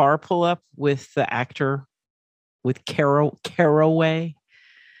the car pull up with the actor with Caraway?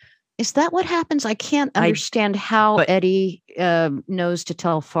 Is that what happens? I can't understand how Eddie knows to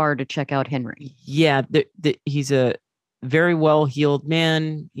tell Farr to check out Henry. Yeah, he's a very well-heeled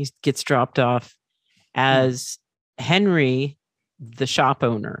man. He gets dropped off as Henry, the shop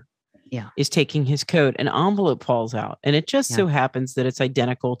owner, is taking his coat. An envelope falls out, and it just so happens that it's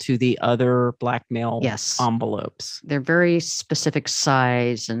identical to the other blackmail envelopes. They're very specific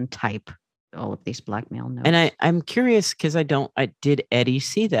size and type. All of these blackmail notes. And I'm curious because did Eddie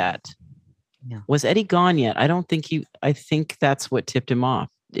see that? Yeah. Was Eddie gone yet? I think that's what tipped him off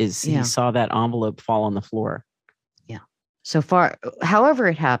he saw that envelope fall on the floor. Yeah. So far, however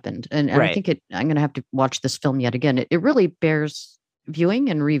it happened, and I think I'm going to have to watch this film yet again. It really bears viewing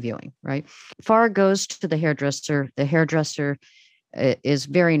and reviewing, right? Farr goes to the hairdresser. The hairdresser is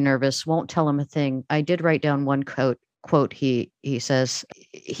very nervous, won't tell him a thing. I did write down one quote. He says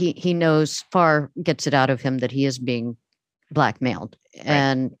he knows, Farr gets it out of him that he is being blackmailed. Right.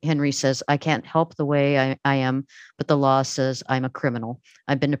 And Henry says, I can't help the way I am, but the law says I'm a criminal.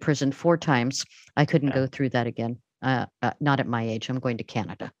 I've been to prison 4 times. I couldn't go through that again. Not at my age. I'm going to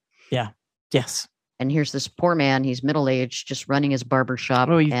Canada. Yeah. Yes. And here's this poor man. He's middle-aged, just running his barber shop.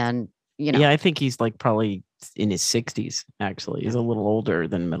 And, Yeah, I think he's like probably in his 60s, actually. He's a little older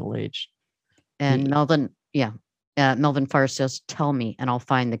than middle-aged. And Melvin Farr says, tell me and I'll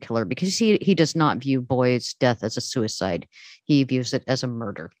find the killer, because he does not view Boyd's death as a suicide. He views it as a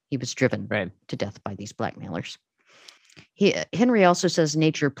murder. He was driven to death by these blackmailers. Henry also says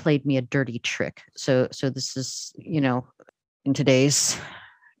nature played me a dirty trick. So this is, in today's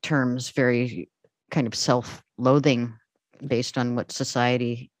terms, very kind of self-loathing based on what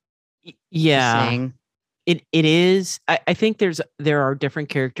society is saying. It is. I think there are different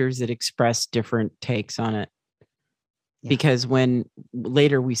characters that express different takes on it. Yeah. Because when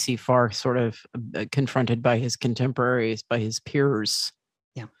later we see Farr sort of confronted by his contemporaries, by his peers,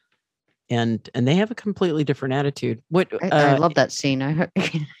 and they have a completely different attitude. I love that scene.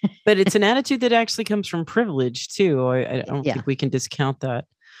 But it's an attitude that actually comes from privilege too. I don't think we can discount that.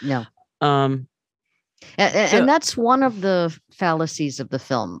 No. And that's one of the fallacies of the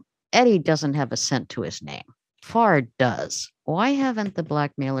film. Eddie doesn't have a cent to his name. Farr does. Why haven't the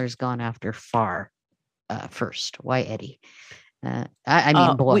blackmailers gone after Farr first? Why Eddie? I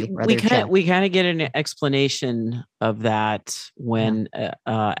mean, Boyd. We kind of get an explanation of that when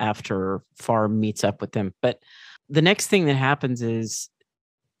after Farr meets up with them. But the next thing that happens is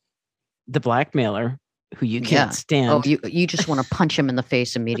the blackmailer, who you can't stand. Oh, you just want to punch him in the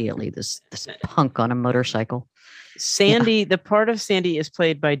face immediately. This punk on a motorcycle. Sandy, the part of Sandy is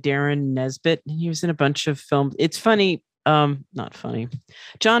played by Darren Nesbitt. He was in a bunch of films. It's funny, not funny.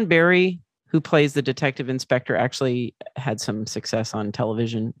 John Barry, who plays the detective inspector, actually had some success on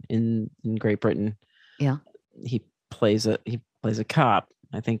television in Great Britain. Yeah, he plays a cop,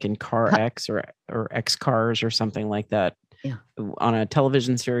 I think, in Car X or X Cars or something like that. Yeah, on a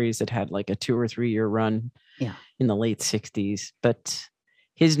television series that had like a 2 or 3 year run. Yeah, in the late 60s. But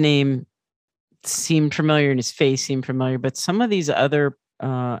his name seemed familiar and his face seemed familiar. But some of these other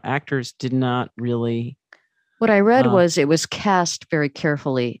actors did not really. What I read was it was cast very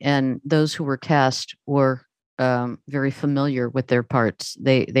carefully, and those who were cast were very familiar with their parts.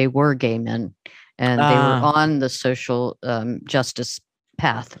 They were gay men, and they were on the social justice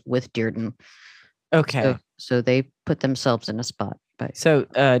path with Dearden. Okay, so they put themselves in a spot. So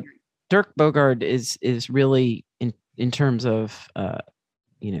Dirk Bogarde is really in terms of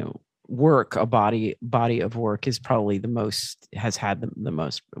work, a body of work is probably the most, has had the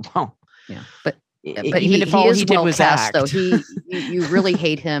most. Well, yeah, but even if all he did was act, though, you really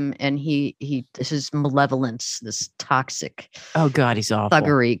hate him, and he this is malevolence, this toxic. Oh God, he's awful.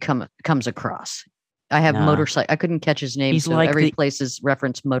 Thuggery comes across. I have motorcycle. I couldn't catch his name. He's so like every place is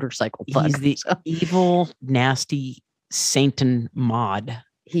referenced motorcycle thug. He's the evil, nasty Satan mod.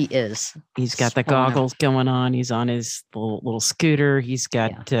 He is. He's got the goggles going on. He's on his little scooter. He's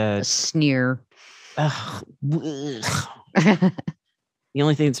got a sneer. The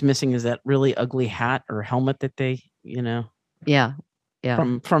only thing that's missing is that really ugly hat or helmet that they, Yeah.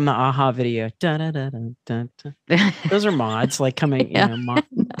 From the Aha video. Da, da, da, da, da. Those are mods like coming,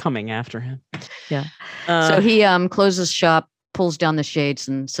 coming after him. Yeah. So he closes shop, pulls down the shades,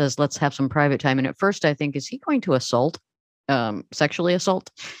 and says, "Let's have some private time." And at first, I think, is he going to sexually assault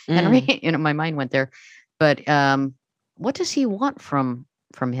Henry? My mind went there, but what does he want from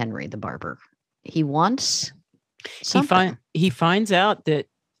Henry the barber? He wants something. He finds out that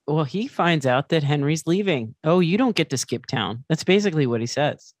Henry's leaving. Oh, you don't get to skip town. That's basically what he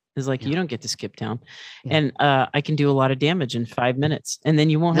says. It's like, you don't get to skip town. Yeah. And I can do a lot of damage in 5 minutes. And then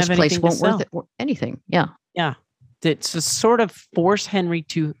you won't have anything to sell. This place won't worth anything. Yeah. Yeah. That's to sort of force Henry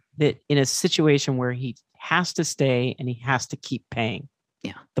to that in a situation where he has to stay and he has to keep paying.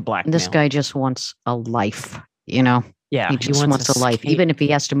 Yeah. The blackmail. And this guy just wants a life, you know? Yeah. He just wants a life, even if he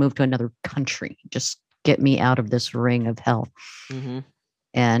has to move to another country. Just get me out of this ring of hell. Mm-hmm.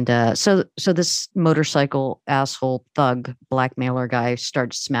 And so this motorcycle asshole thug blackmailer guy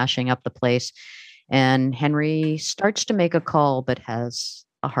starts smashing up the place, and Henry starts to make a call, but has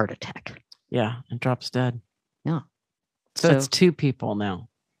a heart attack. Yeah, and drops dead. Yeah. So it's 2 people now.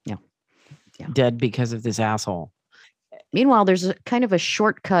 Yeah. Dead because of this asshole. Meanwhile, there's a kind of a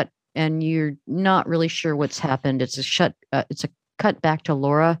shortcut, and you're not really sure what's happened. It's a cut back to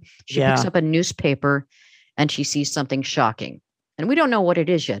Laura. She picks up a newspaper, and she sees something shocking. And we don't know what it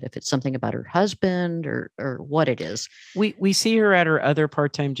is yet, if it's something about her husband or what it is. We see her at her other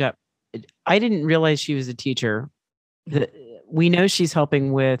part-time job. I didn't realize she was a teacher. We know she's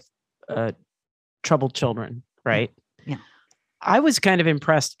helping with troubled children, right? Yeah. I was kind of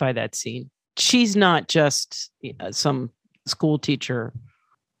impressed by that scene. She's not just some school teacher.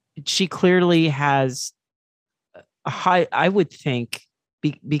 She clearly has a high, I would think,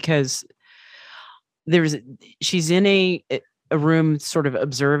 because she's in a room sort of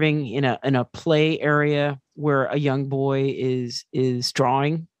observing in a play area where a young boy is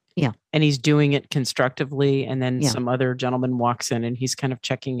drawing. Yeah. And he's doing it constructively. And then some other gentleman walks in and he's kind of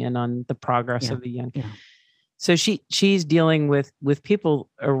checking in on the progress of the young. Yeah. So she's dealing with people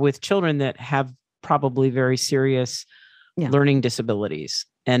or with children that have probably very serious learning disabilities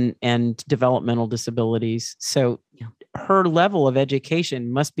and developmental disabilities. So her level of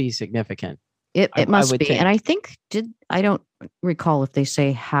education must be significant. It must be. And I think, I don't recall if they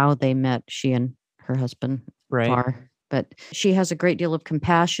say how they met, she and her husband, Farr, but she has a great deal of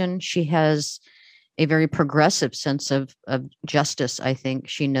compassion. She has a very progressive sense of justice. I think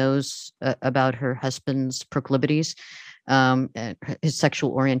she knows about her husband's proclivities, his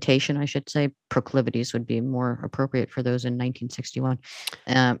sexual orientation, I should say. Proclivities would be more appropriate for those in 1961.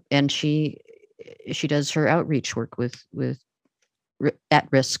 And she does her outreach work with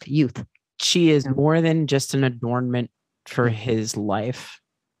at-risk youth. She is more than just an adornment for his life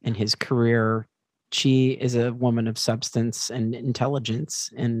and his career. She is a woman of substance and intelligence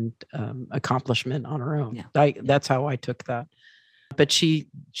and accomplishment on her own. Yeah. That's how I took that. But she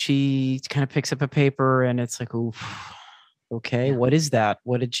kind of picks up a paper and it's like, ooh, okay, what is that?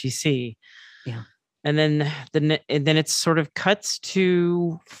 What did she see? Yeah. And then it sort of cuts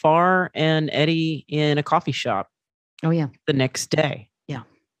to Farr and Eddie in a coffee shop. Oh yeah. The next day. Yeah.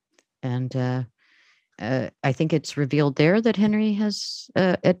 And I think it's revealed there that Henry has,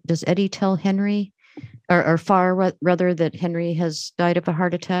 does Eddie tell Henry or Farr rather that Henry has died of a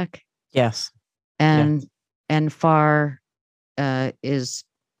heart attack? Yes. And Farr is,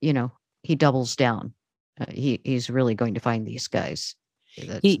 he doubles down. He's really going to find these guys.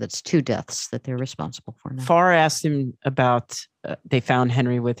 That's 2 deaths that they're responsible for now. Farr asked him about, they found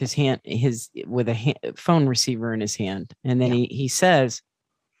Henry with with a phone receiver in his hand. And then he says,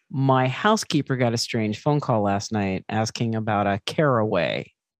 my housekeeper got a strange phone call last night asking about a caraway.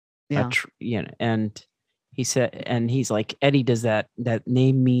 Yeah. And he said, and he's like, Eddie, does that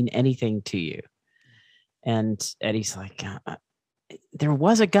name mean anything to you? And Eddie's like, there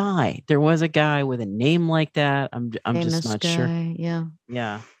was a guy with a name like that. I'm just not sure. Yeah.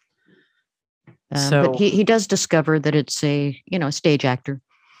 Yeah. But he does discover that it's a stage actor,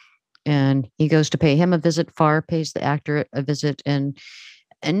 and he goes to pay him a visit. Farr pays the actor a visit, and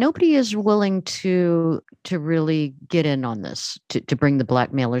nobody is willing to really get in on this to bring the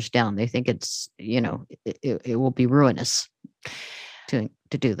blackmailers down. They think it's it will be ruinous to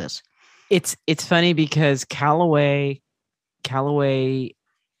do this. It's funny because Calloway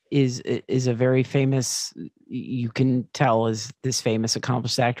is a very famous, you can tell, is this famous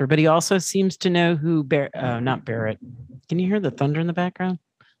accomplished actor, but he also seems to know who not Barrett. Can you hear the thunder in the background?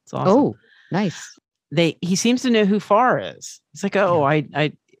 It's awesome. Oh, nice. He seems to know who Farr is. It's like,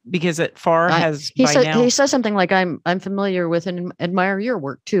 I because Farr has he says something like, I'm familiar with and admire your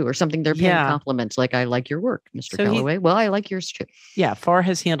work too, or something. They're paying compliments like, I like your work, Mr. Calloway. Well, I like yours too. Yeah, Farr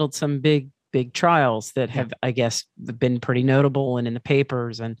has handled some big trials that have, I guess, been pretty notable and in the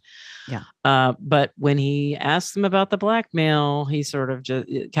papers. And but when he asks them about the blackmail, he sort of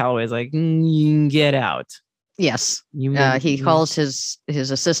Calloway's like, you can get out. Yes. He calls his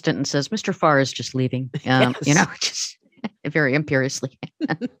assistant and says, Mr. Farr is just leaving. Yes. very imperiously.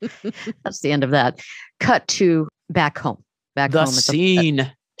 That's the end of that. Cut to back home. Back The home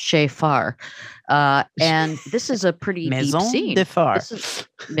scene. Chez Farr. And this is a pretty Maison deep scene. de Farr. This is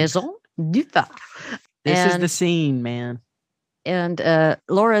Maison de Farr. This is the scene, man. And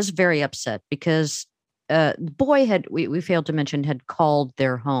Laura's very upset because the boy we failed to mention, had called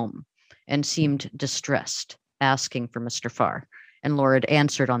their home and seemed distressed, asking for Mr. Farr. And Laura had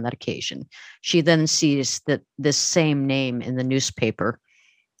answered on that occasion. She then sees that this same name in the newspaper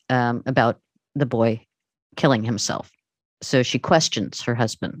about the boy killing himself. So she questions her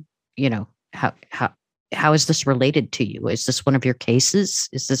husband, how is this related to you? Is this one of your cases?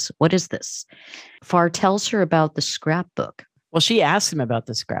 What is this? Farr tells her about the scrapbook. Well, she asks him about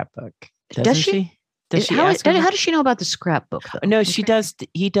the scrapbook. Does she? How does she know about the scrapbook, though? No, she does.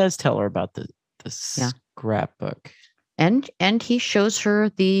 He does tell her about the scrapbook. And he shows her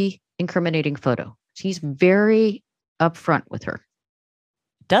the incriminating photo. He's very upfront with her.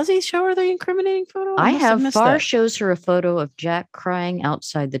 Does he show her the incriminating photo? I have. Farr shows her a photo of Jack crying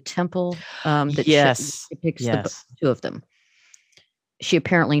outside the temple. That depicts the two of them. She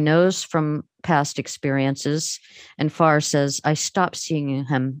apparently knows from past experiences, and Farr says, "I stopped seeing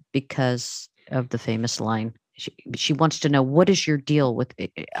him because of the famous line." She wants to know, what is your deal with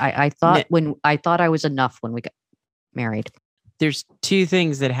it? I thought I was enough when we got married. There's two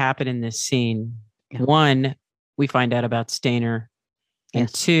things that happen in this scene. Yeah. One, we find out about Stainer.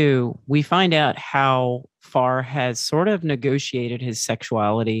 And two, we find out how Farr has sort of negotiated his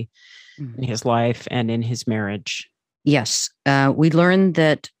sexuality in his life and in his marriage. Yes. We learn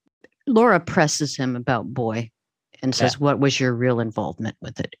that Laura presses him about Boy and says, what was your real involvement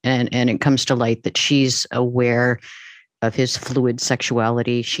with it? And it comes to light that she's aware of his fluid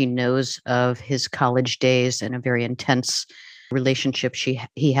sexuality. She knows of his college days and a very intense relationship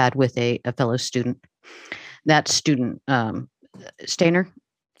he had with a fellow student. That student, Stainer.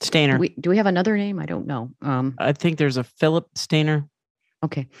 Do we have another name? I don't know. I think there's a Philip Stainer.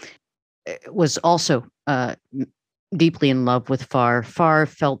 Okay. Was also deeply in love with Farr. Farr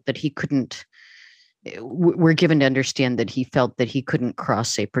felt that he couldn't. We're given to understand that he felt that he couldn't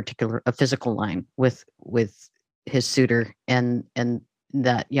cross a physical line with his suitor, and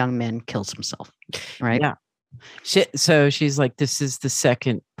that young man kills himself. Right. Yeah. So she's like, this is the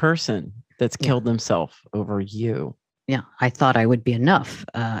second person that's killed himself over you. Yeah, I thought I would be enough.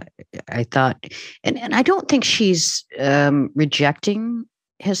 I thought, and I don't think she's rejecting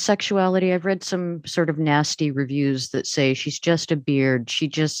his sexuality. I've read some sort of nasty reviews that say she's just a beard.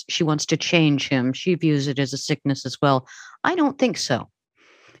 She wants to change him. She views it as a sickness as well. I don't think so.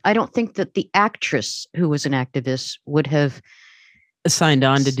 I don't think that the actress who was an activist would have signed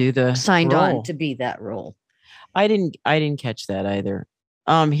on to do the signed role. On to be that role. I didn't catch that either.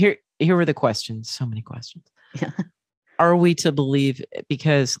 Here were the questions. So many questions. Yeah. Are we to believe,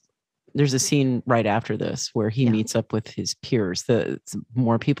 because there's a scene right after this where he meets up with his peers, the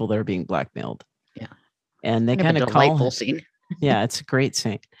more people that are being blackmailed. Yeah. And they kind of call him. Scene. Yeah, it's a great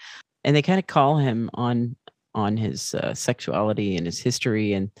scene. And they kind of call him on his sexuality and his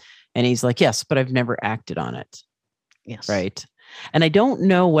history. And he's like, yes, but I've never acted on it. Yes. Right. And I don't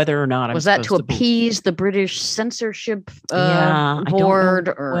know whether or not was that to appease the British censorship board, I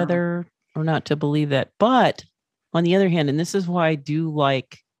don't know whether or not to believe that. But on the other hand, and this is why I do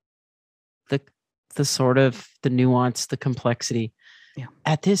like the sort of the nuance, the complexity. Yeah.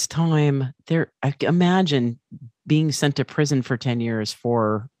 At this time, I imagine being sent to prison for 10 years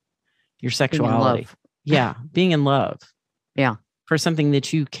for your sexuality. Yeah, being in love. Yeah. For something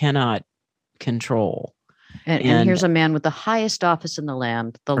that you cannot control. And here's a man with the highest office in the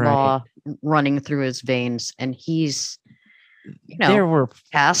land, the law running through his veins, and he's, there were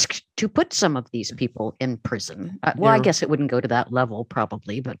asked to put some of these people in prison. I guess it wouldn't go to that level,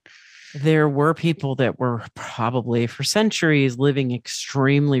 probably, but there were people that were probably for centuries living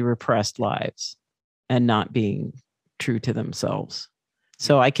extremely repressed lives and not being true to themselves.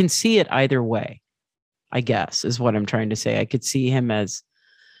 So I can see it either way, I guess, is what I'm trying to say. I could see him as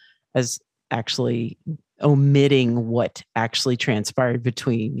actually omitting what actually transpired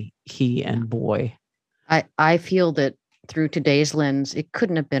between he and Boy. I feel that through today's lens, it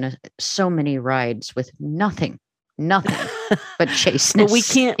couldn't have been so many rides with nothing but chasteness.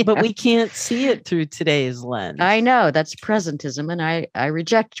 But we can't see it through today's lens. I know that's presentism, and I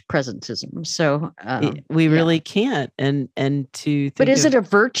reject presentism. So we really can't. And to think but is it a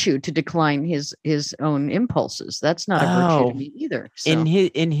virtue to decline his own impulses? That's not a virtue to me either. So.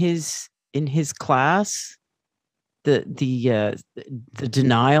 In his class, the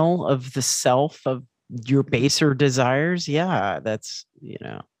denial of the self of your baser desires. Yeah, that's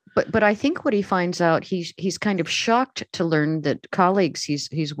But I think what he finds out, he's kind of shocked to learn that colleagues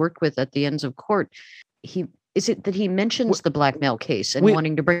he's worked with at the ends of court, he mentions the blackmail case and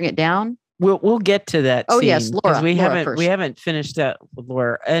wanting to bring it down. We'll get to that. Oh scene, yes, Laura. We haven't finished that with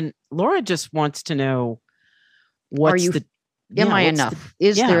Laura, and Laura just wants to know am I enough?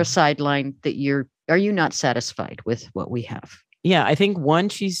 Is there a sideline that are you not satisfied with what we have? Yeah, I think one,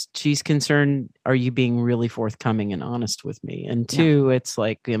 she's concerned, are you being really forthcoming and honest with me? And two, it's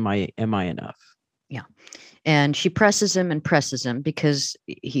like, am I enough? Yeah. And she presses him because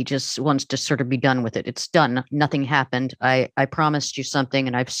he just wants to sort of be done with it. It's done. Nothing happened. I promised you something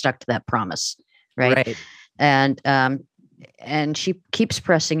and I've stuck to that promise. Right. And she keeps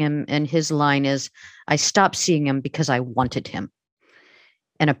pressing him. And his line is, I stopped seeing him because I wanted him.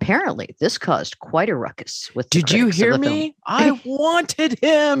 And apparently this caused quite a ruckus with the Did you hear me? Film. I wanted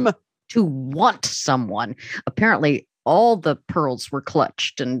him to want someone. Apparently all the pearls were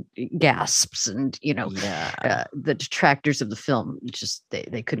clutched and gasps and, the detractors of the film just,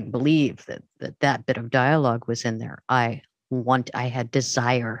 they couldn't believe that bit of dialogue was in there. I had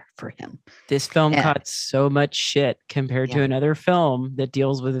desire for him. This film caught so much shit compared to another film that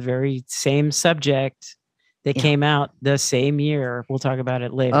deals with the very same subject that came out the same year. We'll talk about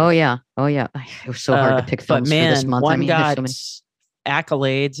it later. Oh yeah. It was so hard to pick films for this month. One got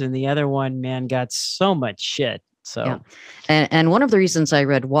accolades and the other one, got so much shit. So, and one of the reasons I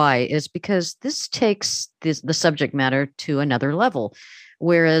read why is because this takes the subject matter to another level.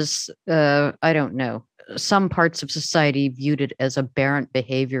 Whereas, I don't know, some parts of society viewed it as aberrant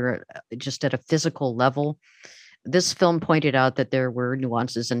behavior just at a physical level. This film pointed out that there were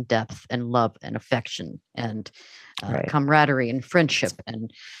nuances and depth and love and affection and camaraderie and friendship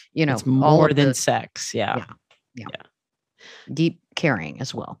and, it's more than sex. Yeah. Deep caring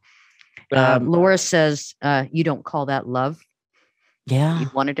as well. Laura says, you don't call that love? Yeah.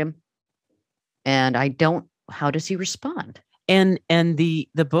 You wanted him? And I don't. How does he respond? And the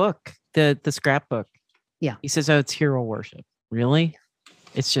book, the scrapbook. Yeah. He says, oh, it's hero worship. Really?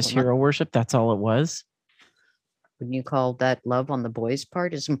 It's just hero worship? That's all it was? Wouldn't you call that love on the boy's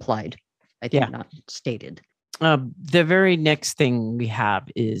part? Is implied. I think not stated. The very next thing we have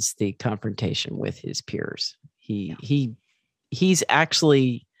is the confrontation with his peers. He's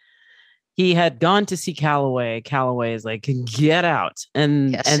actually, he had gone to see Calloway. Calloway is like, get out.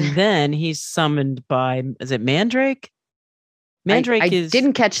 And then he's summoned by, is it Mandrake? Mandrake I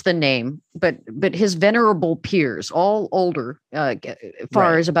didn't catch the name, but his venerable peers, all older,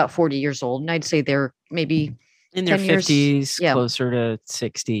 Farr is about 40 years old. And I'd say they're maybe in their 50s, closer to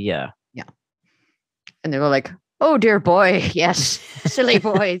 60. Yeah. And they were like, oh, dear boy. Yes. Silly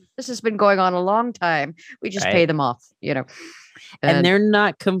boy. This has been going on a long time. We just pay them off, And they're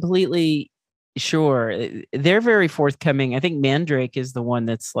not completely sure. They're very forthcoming. I think Mandrake is the one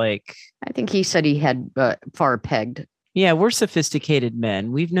that's like, I think he said he had Farr pegged. Yeah, we're sophisticated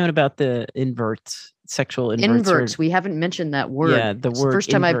men. We've known about the sexual inverts. We haven't mentioned that word. Yeah, the word. First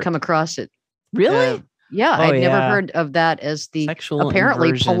time I've come across it. Really? I'd never heard of that as the sexual apparently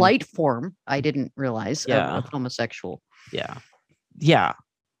inversion. Polite form. I didn't realize of homosexual. Yeah.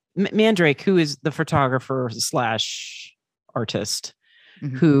 Mandrake, who is the photographer / artist,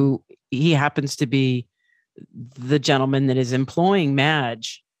 who he happens to be the gentleman that is employing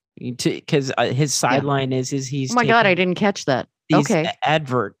Madge. Because his sideline is he's. Oh my God, I didn't catch that. Okay,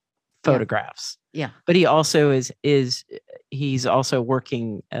 advert photographs. Yeah, but he also he's also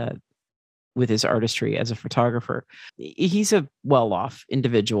working with his artistry as a photographer. He's a well-off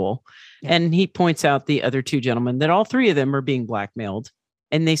individual, and he points out the other two gentlemen that all three of them are being blackmailed,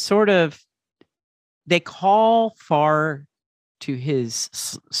 and they call Farr to his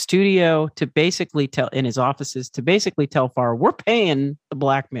studio to basically in his offices to basically tell Farr, we're paying the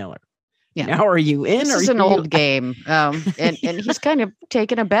blackmailer. Yeah. Now are you in? This is an old game. And he's kind of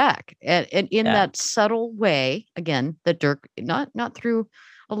taken aback and in that subtle way, again, that Dirk, not through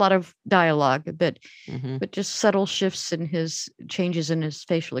a lot of dialogue, but just subtle shifts in his changes in his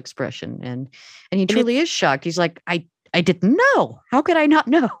facial expression. And he truly is shocked. He's like, I didn't know. How could I not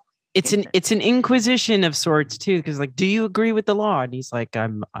know? It's an inquisition of sorts too, because like, do you agree with the law? And he's like,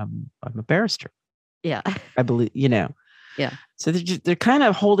 I'm a barrister. Yeah, I believe, Yeah. So they're kind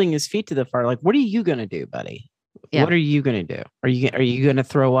of holding his feet to the fire. Like, what are you gonna do, buddy? Yeah. What are you gonna do? Are you gonna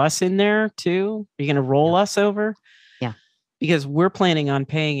throw us in there too? Are you gonna roll us over? Yeah, because we're planning on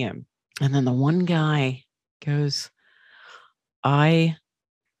paying him. And then the one guy goes, I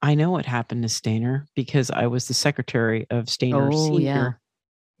know what happened to Stainer because I was the secretary of Stainer Senior.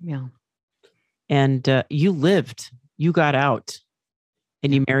 Yeah. And you lived, you got out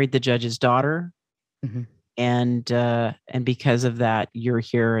and you married the judge's daughter and because of that, you're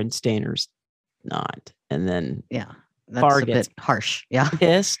here and Stainer's not. And then that's Farr a gets bit harsh. Yeah,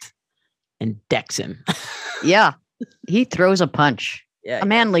 pissed and decks him. yeah, he throws a punch, Yeah, a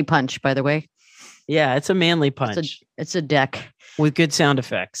manly punch, by the way. Yeah, it's a manly punch. It's a deck with good sound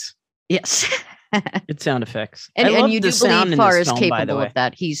effects. Yes. Good sound effects. And I love you the do sound believe in Farr this is film, by the capable way. of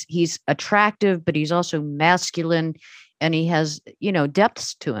that. He's attractive, but he's also masculine, and he has,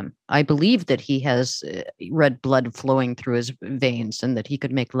 depths to him. I believe that he has red blood flowing through his veins, and that he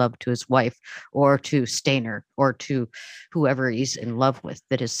could make love to his wife or to Stainer or to whoever he's in love with,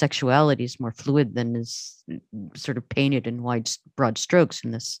 that his sexuality is more fluid than is sort of painted in broad strokes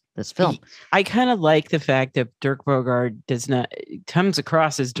in this film. I kind of like the fact that Dirk Bogarde comes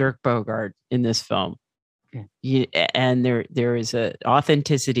across as Dirk Bogarde in this film. And there is a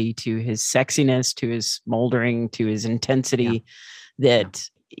authenticity to his sexiness, to his smoldering, to his intensity that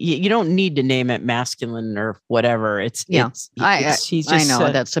you don't need to name it masculine or whatever. He's just, I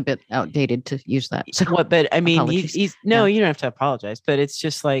know that's a bit outdated to use that. So but I mean, apologies. you don't have to apologize, but it's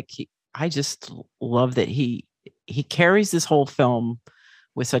just like, I just love that he carries this whole film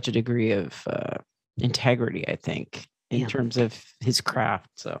with such a degree of integrity, I think, in terms of his craft.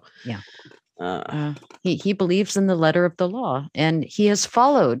 So he believes in the letter of the law, and he has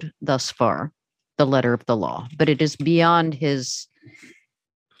followed thus far the letter of the law, but it is beyond his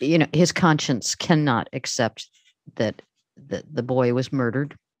conscience cannot accept that the boy was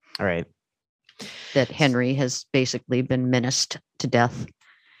murdered. All right. That Henry has basically been menaced to death.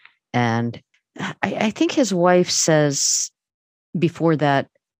 And I think his wife says before that,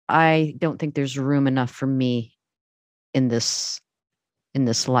 I don't think there's room enough for me in this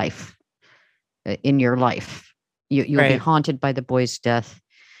life. In your life, you'll be haunted by the boy's death.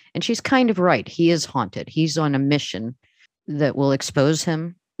 And she's kind of right. He is haunted. He's on a mission that will expose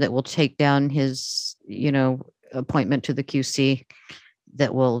him, that will take down his, appointment to the QC,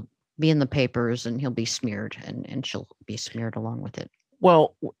 that will be in the papers, and he'll be smeared, and she'll be smeared along with it.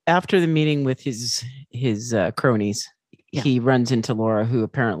 Well, after the meeting with his cronies, he runs into Laura, who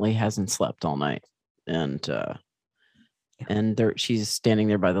apparently hasn't slept all night. And she's standing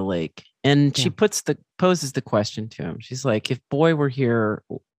there by the lake, and she poses the question to him. She's like, if Boy were here,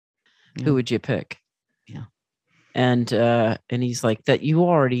 who would you pick? Yeah. And he's like, that you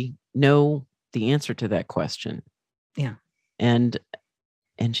already know the answer to that question. Yeah. And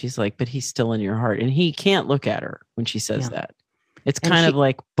she's like, but he's still in your heart. And he can't look at her when she says that. It's kind of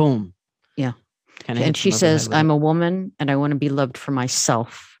like, boom. Yeah. And she says, I'm a woman and I want to be loved for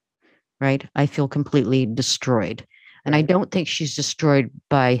myself. Right. I feel completely destroyed. And I don't think she's destroyed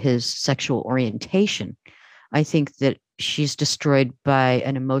by his sexual orientation. I think that she's destroyed by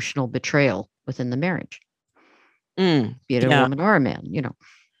an emotional betrayal within the marriage. Be it a woman or a man,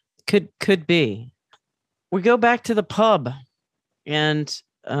 Could be. We go back to the pub, and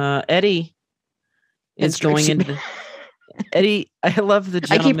Eddie is going into Eddie. I love the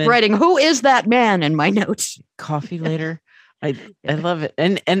gentleman. I keep writing, who is that man in my notes? Coffee later. I love it.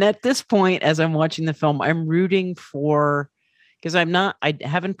 And at this point, as I'm watching the film, I'm rooting for, because I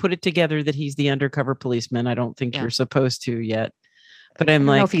haven't put it together that he's the undercover policeman. I don't think you're supposed to yet. But I don't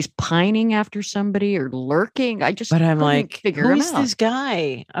know if he's pining after somebody or lurking. I'm like, figure who him is out. this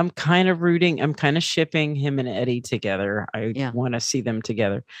guy? I'm kind of shipping him and Eddie together. I want to see them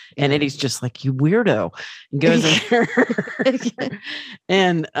together. And Eddie's just like, you weirdo, and goes in there.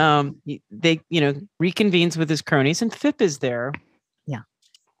 And they, reconvenes with his cronies, and Phipp is there. Yeah.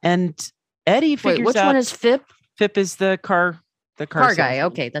 And Eddie figures out. Which one is Phipp? Phipp is the car guy.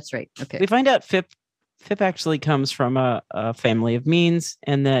 Okay, that's right. Okay. We find out Phipp actually comes from a family of means,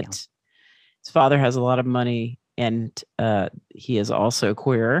 and that his father has a lot of money, and he is also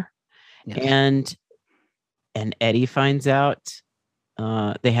queer. Yes. And Eddie finds out.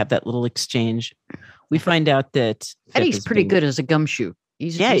 They have that little exchange. We find out that Eddie's pretty good as a gumshoe.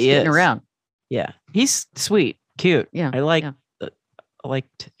 He's getting around. Yeah, he's sweet, cute. Yeah, I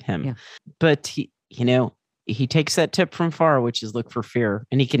liked him. Yeah. But he takes that tip from Farr, which is look for fear.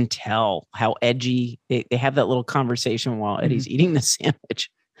 And he can tell how edgy they have that little conversation while Eddie's eating the sandwich.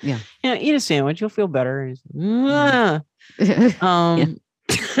 Yeah. Eat a sandwich. You'll feel better.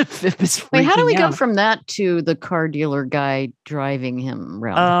 Phipp is Wait, how do we freaking go out. from that to the car dealer guy driving him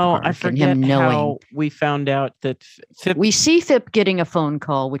around? Oh, the park I forget and him knowing. how we found out that Phipp. We see Phipp getting a phone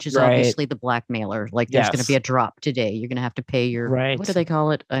call, which is Right. obviously the blackmailer. Like, there's going to be a drop today. You're going to have to pay your, Right. what do they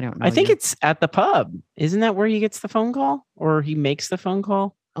call it? I don't know. I think it's at the pub. Isn't that where he gets the phone call, or he makes the phone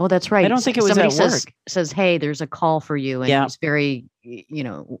call? Oh, that's right. I don't think it was Somebody at work. says, hey, there's a call for you. And he's very,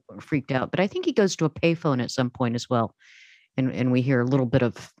 freaked out. But I think he goes to a payphone at some point as well. And we hear a little bit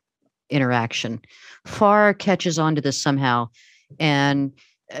of interaction. Farr catches on to this somehow, and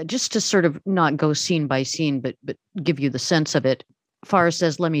just to sort of not go scene by scene, but give you the sense of it, Farr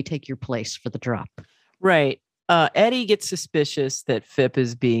says, "Let me take your place for the drop." Right. Eddie gets suspicious that Phipp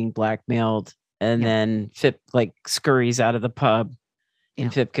is being blackmailed, and then Phipp like scurries out of the pub,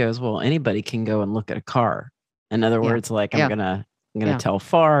 and Phipp goes, "Well, anybody can go and look at a car." In other words, like I'm gonna tell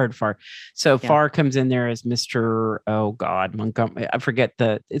Farr. So Farr comes in there as Mr. Oh God, Montgomery. I forget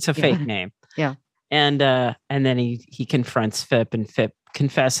it's a fake name. Yeah. And then he confronts Phipp, and Phipp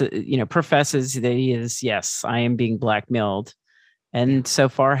professes that he is, yes, I am being blackmailed. And so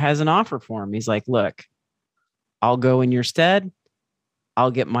Farr has an offer for him. He's like, look, I'll go in your stead.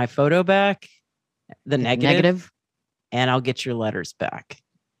 I'll get my photo back, the negative, and I'll get your letters back.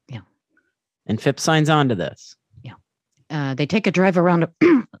 Yeah. And Phipp signs on to this. Yeah. They take a drive around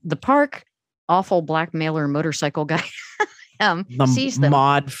the park. Awful blackmailer motorcycle guy sees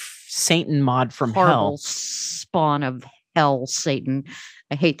them. Satan mod from Horrible hell. Spawn of hell, Satan.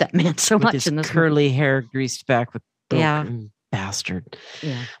 I hate that man so with much his in this curly hair greased back with broken bastard.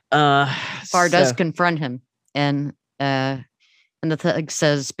 Yeah. Farr does confront him, and the thug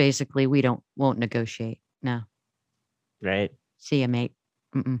says basically, "We won't negotiate now." Right. See ya, mate.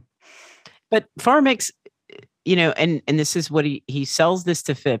 Mm-mm. But Farr makes, and this is what he sells this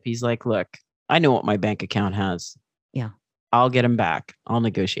to Phipp. He's like, look, I know what my bank account has. Yeah. I'll get him back. I'll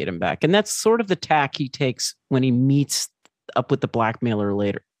negotiate him back. And that's sort of the tack he takes when he meets up with the blackmailer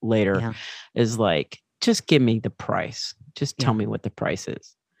later is like, just give me the price. Just tell me what the price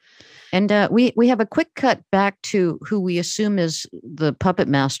is. And we have a quick cut back to who we assume is the puppet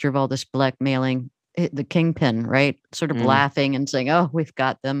master of all this blackmailing, the kingpin, right? Sort of laughing and saying, "Oh, we've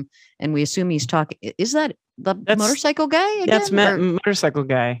got them." And we assume he's talking. Is that that's motorcycle guy again? That's motorcycle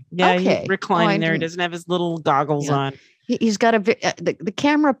guy. Yeah, he's reclining there. He doesn't have his little goggles on. He's got the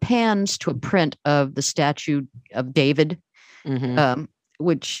camera pans to a print of the statue of David,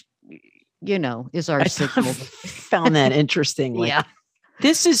 which, is our signal. Found that interesting. Like,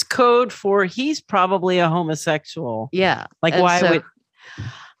 this is code for he's probably a homosexual. Yeah. Like, why would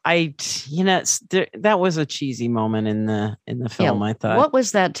that was a cheesy moment in the film, I thought. What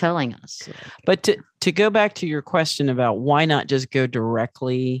was that telling us? But to go back to your question about why not just go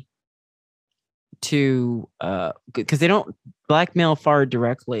directly to because they don't blackmail Farr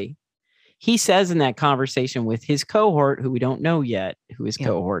directly. He says in that conversation with his cohort, who we don't know yet who his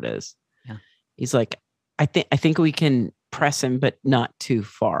cohort is, he's like, I think we can press him, but not too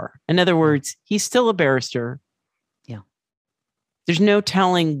far. In other words, he's still a barrister. Yeah. There's no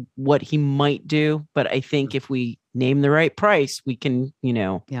telling what he might do, but I think if we name the right price, we can,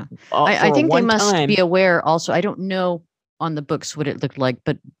 I think they must be aware also. I don't know on the books what it looked like,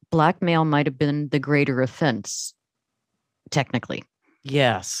 but blackmail might have been the greater offense, technically.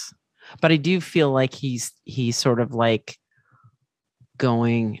 Yes. But I do feel like he's sort of like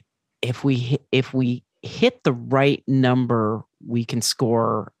going, if we hit the right number, we can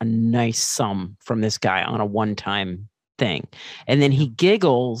score a nice sum from this guy on a one-time thing. And then he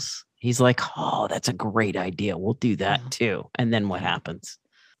giggles. He's like, "Oh, that's a great idea. We'll do that too." And then what happens?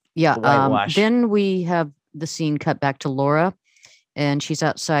 Yeah. Then we have the scene cut back to Laura, and she's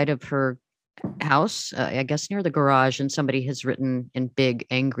outside of her house, I guess near the garage, and somebody has written in big,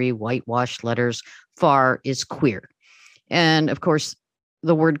 angry, whitewashed letters, "Farr is queer." And of course,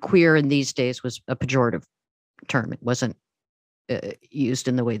 the word queer in these days was a pejorative term. It wasn't used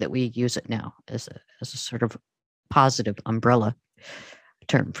in the way that we use it now as a sort of positive umbrella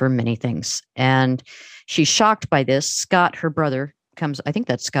term for many things. And she's shocked by this. Scott, her brother, comes. I think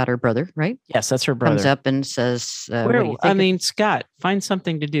that's Scott, her brother, right? Yes, that's her brother. Comes up and says, Scott, find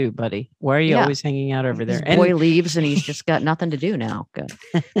something to do, buddy. Why are you always hanging out over there? His boy leaves and he's just got nothing to do now. Good.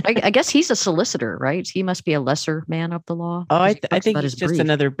 I guess he's a solicitor, right? He must be a lesser man of the law. Oh, I think he's just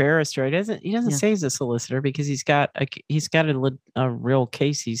another barrister. He doesn't say he's a solicitor because he's got a real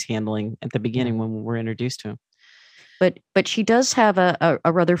case he's handling at the beginning when we're introduced to him. But she does have a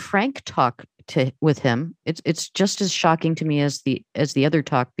rather frank talk with him. It's just as shocking to me as the other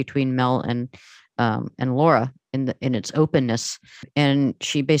talk between Mel and Laura in its openness. And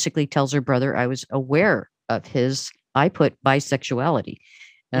she basically tells her brother, "I was aware of his," I put, bisexuality,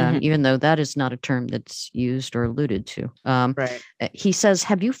 even though that is not a term that's used or alluded to. Right. He says,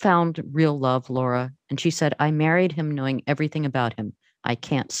 "Have you found real love, Laura?" And she said, "I married him knowing everything about him. I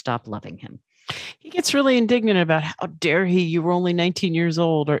can't stop loving him." He gets really indignant about, how dare he? You were only 19 years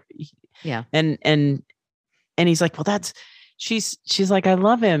old. And he's like, well, she's like, I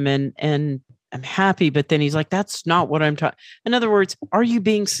love him and I'm happy. But then he's like, that's not what I'm talking. In other words, are you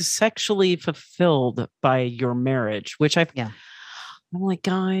being sexually fulfilled by your marriage? Which I'm like,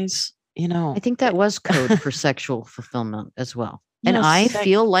 guys, I think that was code for sexual fulfillment as well. You And know, I sex-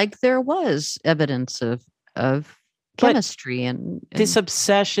 feel like there was evidence of But chemistry and this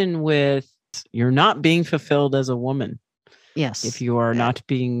obsession with you're not being fulfilled as a woman yes. if you are not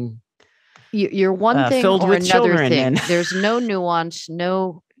being You're one thing filled or with another children thing. and- There's no nuance,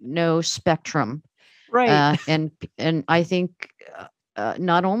 no spectrum. right. And I think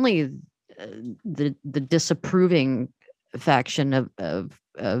not only the disapproving faction of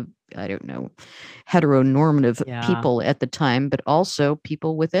I don't know, heteronormative Yeah. people at the time, but also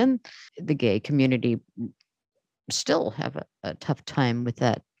people within the gay community still have a tough time with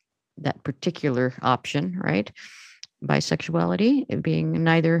that particular option, right? Bisexuality, it being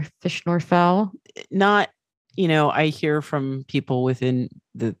neither fish nor fowl. Not, I hear from people within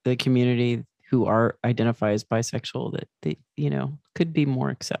the community who are identify as bisexual that they, could be more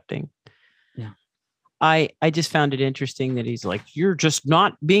accepting. Yeah. I just found it interesting that he's like, you're just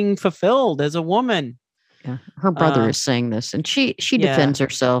not being fulfilled as a woman. Yeah, her brother is saying this, and she defends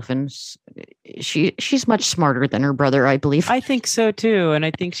herself, and she's much smarter than her brother, I believe. I think so too, and I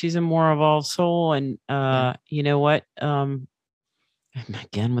think she's a more evolved soul. And you know what?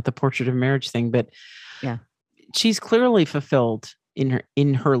 Again with the portrait of marriage thing, but yeah, she's clearly fulfilled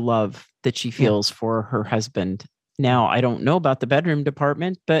in her love that she feels for her husband. Now, I don't know about the bedroom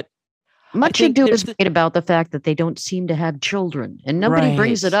department, but much ado is made about the fact that they don't seem to have children, and nobody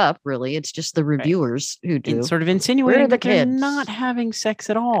brings it up. Really, it's just the reviewers who do. It's sort of insinuating Where are the that they're kids? not having sex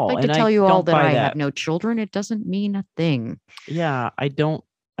at all. I'd like to tell you all that I have no children. It doesn't mean a thing. Yeah, I don't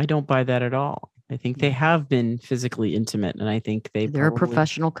buy that at all. I think they have been physically intimate, and I think they're a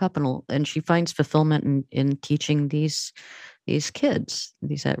professional couple, and she finds fulfillment in teaching these kids,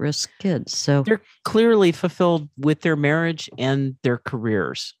 these at-risk kids. So they're clearly fulfilled with their marriage and their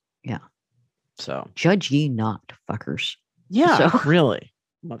careers. Yeah. So judge ye not, fuckers. Yeah, really,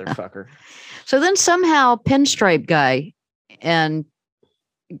 motherfucker. So then somehow Pinstripe guy and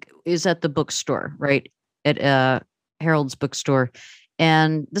is at the bookstore, right? At Harold's bookstore.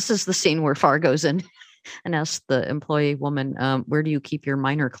 And this is the scene where Farr goes in and asks the employee woman, where do you keep your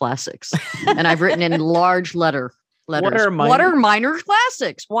minor classics? And I've written in large letters. What are minor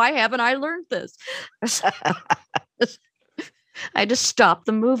classics? Why haven't I learned this? I just stopped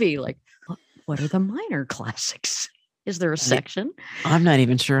the movie like, what are the minor classics? Is there a section? I'm not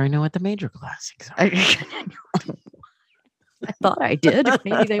even sure I know what the major classics are. I thought I did.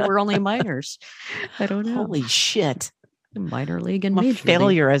 Maybe they were only minors. I don't know. Holy shit. Minor league and I'm a major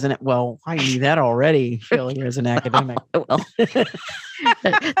failure league. as an I knew that already. Failure as an academic. Well,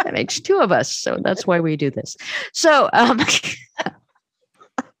 that makes two of us, so that's why we do this. So,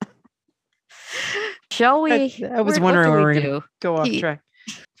 shall we? I was wondering where we're going do? to go off track.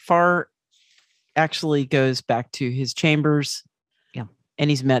 Farr actually goes back to his chambers. Yeah, and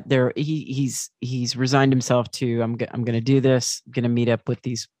he's met there. He's resigned himself to I'm going to do this. I'm going to meet up with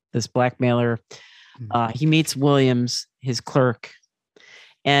this blackmailer. He meets Williams, his clerk,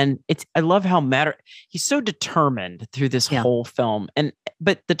 and I love how he's so determined through this whole film,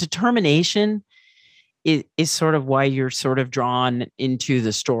 but the determination is sort of why you're sort of drawn into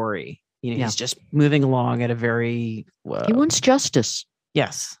the story. He's just moving along at a very he wants justice.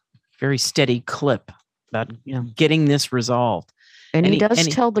 Yes, very steady clip about getting this resolved. And he does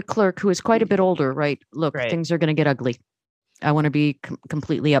tell the clerk, who is quite a bit older, right? Look, Right. things are going to get ugly. I want to be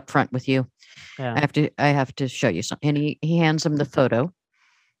completely upfront with you. Yeah. I have to show you something. And he hands him the photo.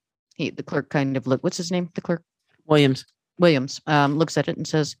 The clerk kind of what's his name? The clerk? Williams looks at it and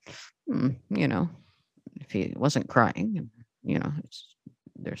says, if he wasn't crying,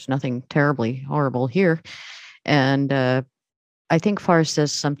 there's nothing terribly horrible here. And I think Farr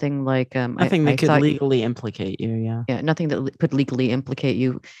says something like, nothing that could legally implicate you. Yeah. Yeah. Nothing that could legally implicate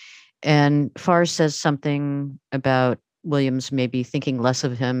you. And Farr says something about Williams maybe thinking less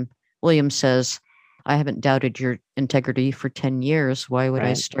of him. Williams says, I haven't doubted your integrity for 10 years. Why would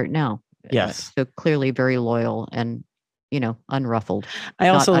I start now? Yes. So clearly very loyal and, unruffled. I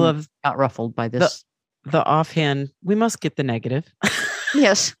also love not ruffled by this. The offhand, we must get the negative.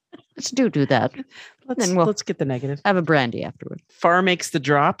 Yes. Let's do that. Let's get the negative. Have a brandy afterward. Farr makes the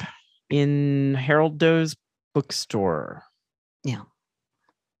drop in Harold Doe's bookstore. Yeah.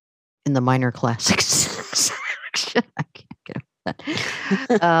 In the minor classics section. I can't get over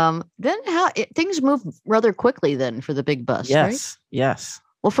that. Then things move rather quickly then for the big bust, right? Yes.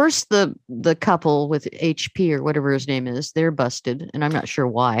 Well, first the couple with HP or whatever his name is, they're busted, and I'm not sure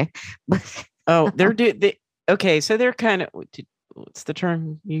why. But okay, so they're kind of, what's the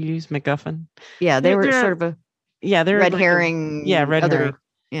term you use, MacGuffin? Yeah, they're sort of they're red herring. Red herring.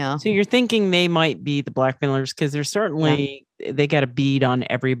 Yeah. So you're thinking they might be the blackmailers because they're certainly they got a bead on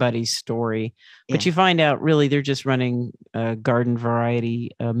everybody's story, but you find out really they're just running garden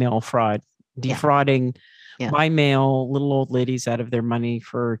variety mail fraud, defrauding by mail little old ladies out of their money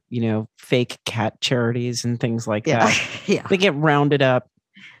for, fake cat charities and things like that. They get rounded up.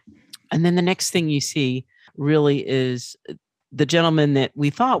 And then the next thing you see really is the gentleman that we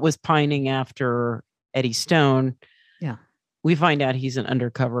thought was pining after Eddie Stone. Yeah. We find out he's an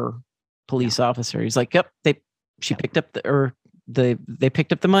undercover police officer. He's like, yep, they picked up they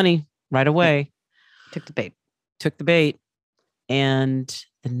picked up the money right away. Took the bait. And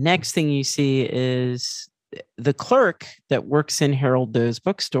the next thing you see is the clerk that works in Harold Doe's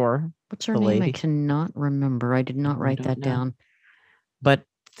bookstore. What's her name? Lady. I cannot remember. I did not write that down. But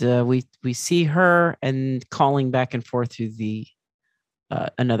we see her and calling back and forth through the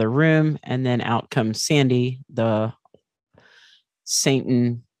another room, and then out comes Sandy, the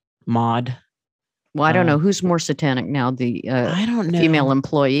Satan mod. Well, I don't know who's more satanic now. I don't know. Female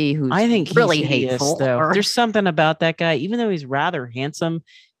employee who's I think really he's hateful. Though. There's something about that guy, even though he's rather handsome,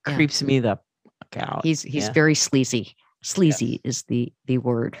 creeps me the fuck out. He's very sleazy. Sleazy is the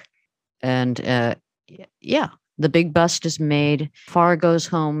word. And the big bust is made. Farr goes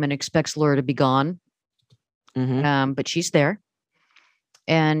home and expects Laura to be gone. But she's there.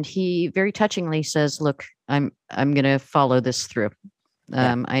 And he very touchingly says, look, I'm going to follow this through.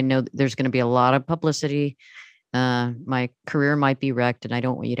 I know there's going to be a lot of publicity. My career might be wrecked, and I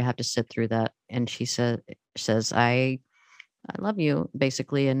don't want you to have to sit through that. And she says, I love you,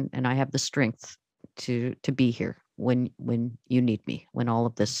 basically, and I have the strength to be here when you need me, when all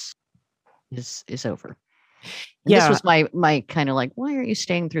of this is over. And this was my kind of like, why aren't you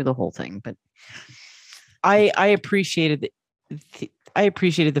staying through the whole thing? But I appreciated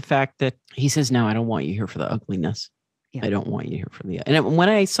the fact that he says, no, I don't want you here for the ugliness. I don't want you here for the, and when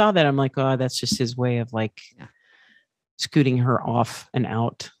I saw that, I'm like, oh, that's just his way of like scooting her off and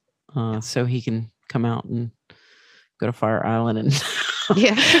out. So he can come out and go to Fire Island and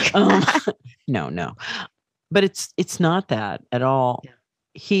no, but it's not that at all.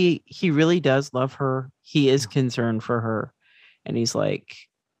 He really does love her. He is concerned for her. And he's like,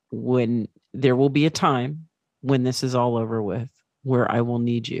 when there will be a time when this is all over with, where I will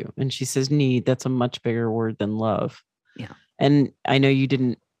need you. And she says, need, that's a much bigger word than love. Yeah. And I know you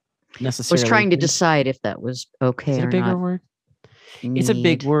didn't necessarily. Was trying to decide if that was okay. Is it a bigger word? It's a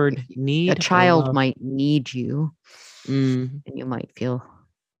big word. Need. A child might need you, and you might feel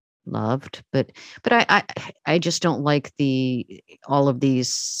loved, but I just don't like all of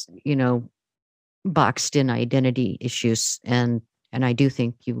these, boxed in identity issues. And I do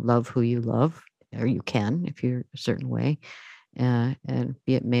think you love who you love, or you can if you're a certain way, and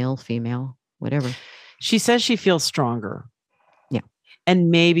be it male, female, whatever. She says she feels stronger. Yeah. And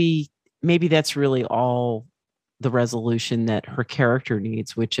maybe that's really all the resolution that her character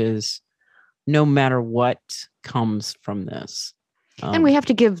needs, which is no matter what comes from this. And we have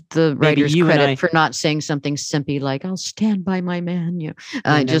to give the writers credit for not saying something simpy like, I'll stand by my man. No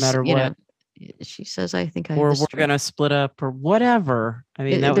matter what. She says, I think we're going to split up or whatever. I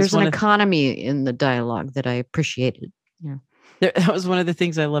mean, there's an economy in the dialogue that I appreciated. Yeah. That was one of the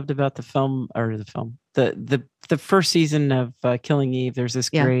things I loved about the first season of Killing Eve. There's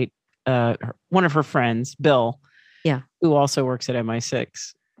this great, one of her friends, Bill, who also works at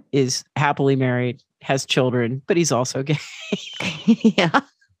MI6, is happily married, has children, but he's also gay.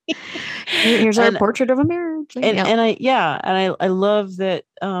 Here's our portrait of a marriage. I love that.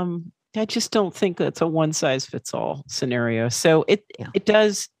 I just don't think that's a one size fits all scenario. So it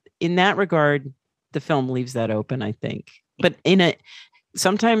does, in that regard, the film leaves that open, I think. But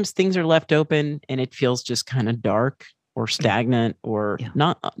sometimes things are left open and it feels just kind of dark or stagnant or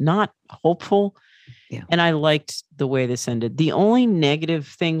not hopeful. Yeah. And I liked the way this ended. The only negative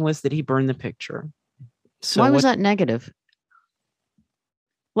thing was that he burned the picture. So why was that negative?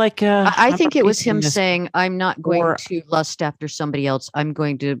 Like, I think it was him saying, I'm not going to lust after somebody else. I'm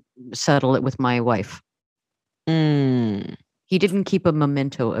going to settle it with my wife. He didn't keep a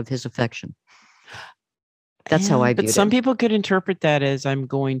memento of his affection. That's how I viewed it. But some people could interpret that as I'm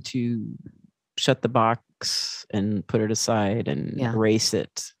going to shut the box and put it aside and erase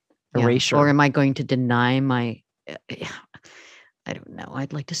it. Erasure. Or am I going to deny my... I don't know.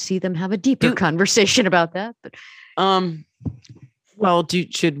 I'd like to see them have a deeper conversation about that. But well,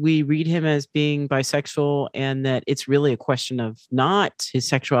 should we read him as being bisexual and that it's really a question of not his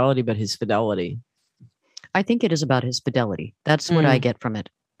sexuality, but his fidelity? I think it is about his fidelity. That's what I get from it.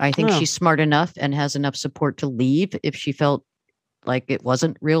 I think she's smart enough and has enough support to leave if she felt like it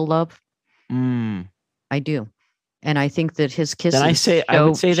wasn't real love. I do. And I think that his kisses I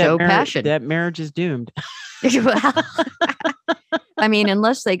would say show passion. That marriage is doomed. I mean,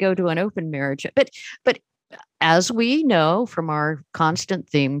 unless they go to an open marriage. But as we know from our constant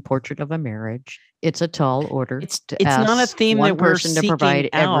theme, Portrait of a Marriage, it's a tall order. It's not a theme that we're seeking to provide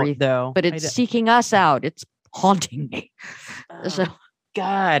everything, though. But it's seeking us out. It's haunting me. So.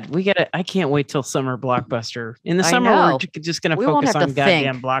 God, I can't wait till summer blockbuster. In the summer, we're just going to focus on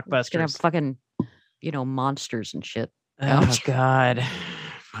goddamn blockbusters. It's going to have fucking, monsters and shit. Oh, God.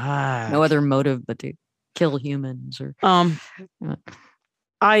 No other motive but to kill humans or.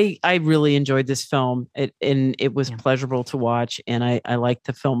 I really enjoyed this film. It was pleasurable to watch, and I liked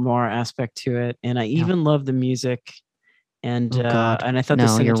the film noir aspect to it, and I even love the music. And and I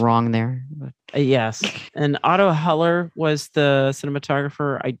thought you're wrong there. Yes, and Otto Heller was the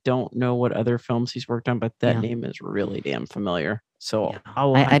cinematographer. I don't know what other films he's worked on, but that name is really damn familiar. So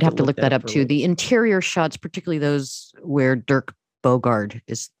I'd have to look that up too. The interior shots, particularly those where Dirk Bogarde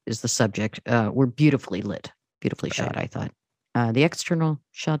is the subject, were beautifully lit, beautifully shot. I thought the external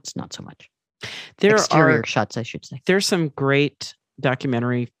shots not so much. Exterior shots, I should say. There's some great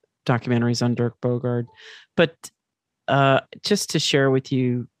documentaries on Dirk Bogarde, but. Just to share with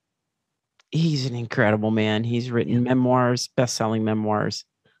you, he's an incredible man. He's written memoirs, best-selling memoirs,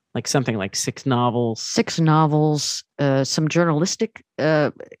 like something like 6 novels. 6 novels, some journalistic,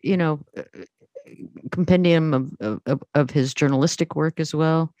 compendium of his journalistic work as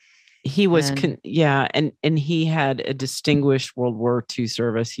well. He was, and he had a distinguished World War II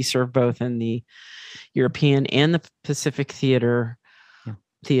service. He served both in the European and the Pacific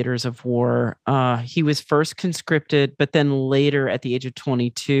theaters of war. He was first conscripted, but then later at the age of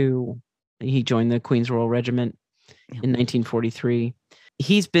 22, he joined the Queen's Royal Regiment in 1943.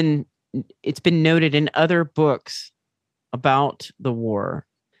 It's been noted in other books about the war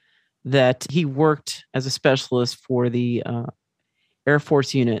that he worked as a specialist for the Air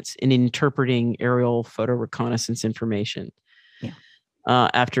Force units in interpreting aerial photo reconnaissance information.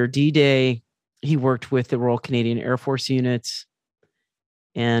 After D-Day, he worked with the Royal Canadian Air Force units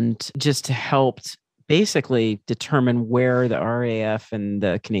and just helped basically determine where the RAF and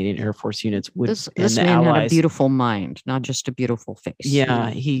the Canadian Air Force units would. This man had a beautiful mind, not just a beautiful face. Yeah,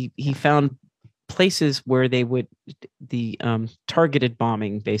 he found places where they would the targeted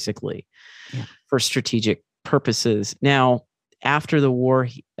bombing basically for strategic purposes. Now, after the war,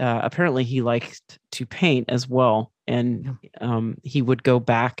 apparently he liked to paint as well, and he would go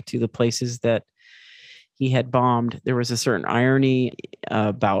back to the places that he had bombed. There was a certain irony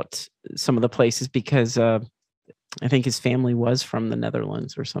about some of the places because I think his family was from the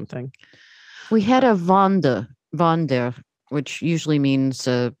Netherlands or something. We had a Van der, which usually means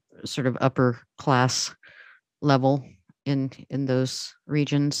a sort of upper class level in those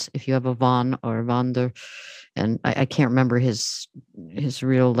regions. If you have a Van or Van der, and I can't remember his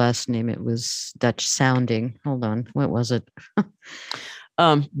real last name. It was Dutch sounding. Hold on, what was it?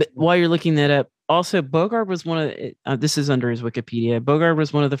 But while you're looking that up, also, Bogarde was one of, this is under his Wikipedia, Bogarde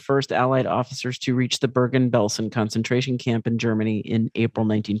was one of the first Allied officers to reach the Bergen-Belsen concentration camp in Germany in April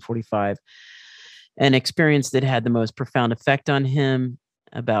 1945, an experience that had the most profound effect on him,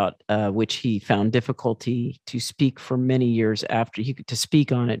 about which he found difficulty to speak for many years after he could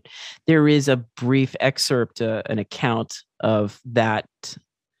speak on it. There is a brief excerpt, an account of that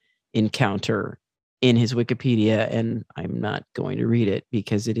encounter in his Wikipedia, and I'm not going to read it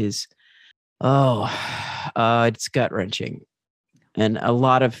because it is it's gut-wrenching. And a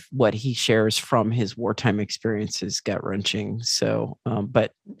lot of what he shares from his wartime experience is gut-wrenching. So,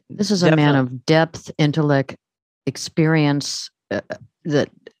 but this is a man of depth, intellect, experience that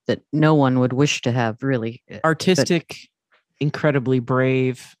no one would wish to have, really. Artistic, incredibly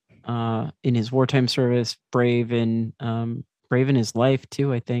brave in his wartime service, brave in his life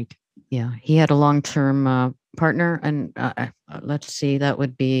too, I think. Yeah, he had a long-term partner, and let's see, that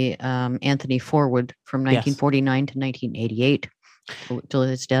would be Anthony Forward from 1949 to 1988 till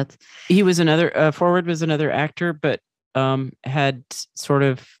his death. He was Forward was another actor, but had sort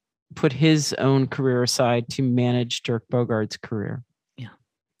of put his own career aside to manage Dirk Bogarde's career. Yeah,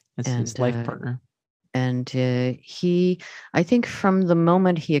 as his life partner. And I think from the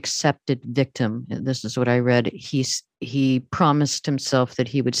moment he accepted Victim, this is what I read, he promised himself that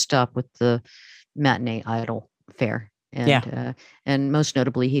he would stop with the matinee idol fare. And and most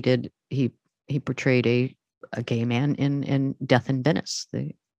notably, he portrayed a gay man in Death in Venice,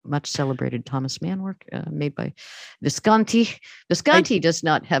 the much celebrated Thomas Mann work made by Visconti. Visconti does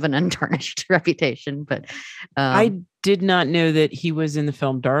not have an untarnished reputation, but I did not know that he was in the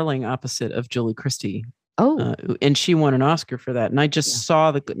film Darling opposite of Julie Christie. Oh, and she won an Oscar for that. And I just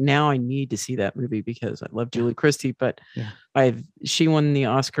saw now I need to see that movie because I love Julie Christie, but she won the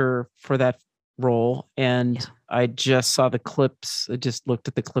Oscar for that role, and I just saw the clips. I just looked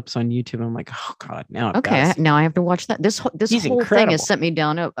at the clips on YouTube. I'm like, oh God, now now I have to watch that. This whole incredible. thing has sent me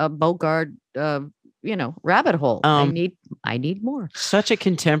down a Bogart, rabbit hole. I need more. Such a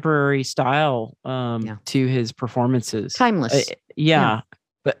contemporary style to his performances, timeless.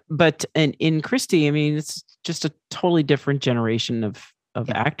 But in Christie, I mean, it's just a totally different generation of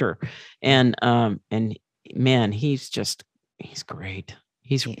actor, and man, he's great.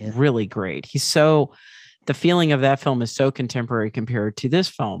 He's really great. The feeling of that film is so contemporary compared to this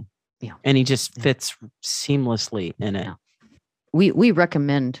film. Yeah. And he just fits seamlessly in it. Yeah. We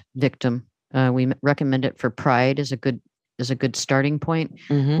recommend Victim. We recommend it for Pride as a good starting point.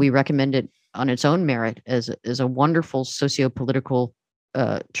 Mm-hmm. We recommend it on its own merit as a wonderful socio-political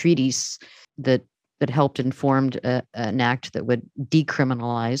treatise that helped informed an act that would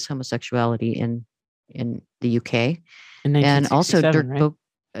decriminalize homosexuality in the UK. And also Dirk Bogarde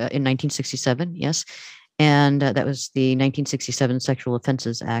in 1967, yes. And that was the 1967 Sexual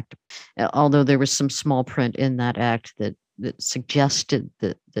Offences Act. Although there was some small print in that act that suggested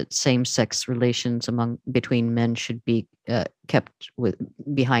that same-sex relations between men should be kept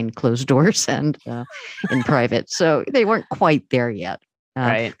behind closed doors and in private. So they weren't quite there yet.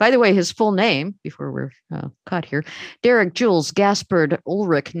 Right. By the way, his full name, before we're caught here, Derek Jules Gaspard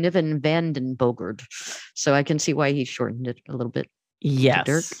Ulrich Niven Vanden Bogard. So I can see why he shortened it a little bit. Yes.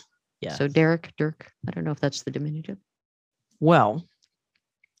 Dirk. Yes. So Dirk. I don't know if that's the diminutive. Well,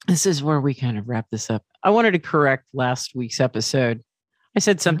 this is where we kind of wrap this up. I wanted to correct last week's episode. I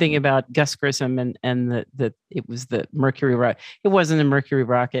said something about Gus Grissom and that it was the Mercury rocket. It wasn't the Mercury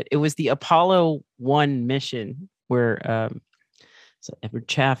rocket. It was the Apollo 1 mission where so Edward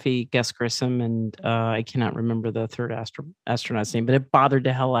Chaffee, Gus Grissom, and I cannot remember the third astronaut's name, but it bothered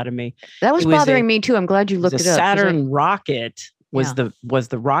the hell out of me. That was bothering me too. I'm glad you looked it up. Saturn rocket was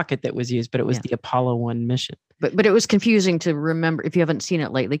the rocket that was used, but it was the Apollo 1 mission. But it was confusing to remember if you haven't seen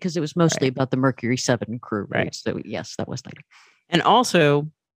it lately, because it was mostly about the Mercury 7 crew, right? So yes, that was later. And also,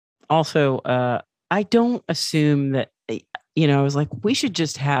 I don't assume that, I was like, we should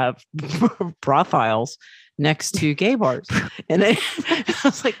just have brothels next to gay bars. And I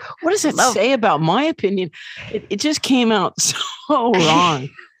was like, what does it say about my opinion? It just came out so wrong.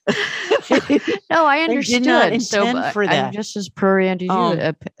 No, I understood. For that. I'm just as prurient as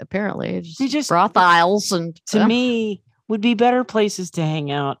you. Apparently, it's just brothels and to me would be better places to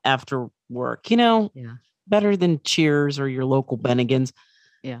hang out after work. Better than Cheers or your local Bennigan's.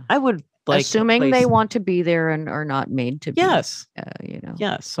 Yeah, I would assuming they want to be there and are not made to be. Yes,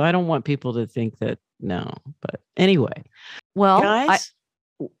 Yes, so I don't want people to think that. No, but anyway. Well, guys,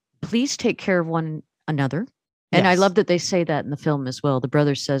 please take care of one another. And I love that they say that in the film as well. The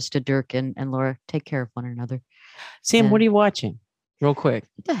brother says to Dirk and Laura, take care of one another. Sam, what are you watching? Real quick.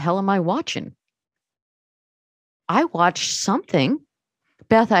 What the hell am I watching? I watched something.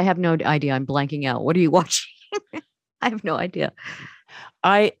 Beth, I have no idea. I'm blanking out. What are you watching? I have no idea.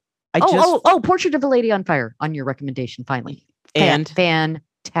 Portrait of a Lady on Fire on your recommendation, finally. And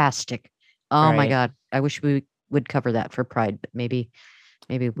fantastic. Oh my God. I wish we would cover that for Pride, but maybe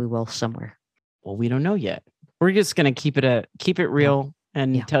we will somewhere. Well, we don't know yet. We're just going to keep it real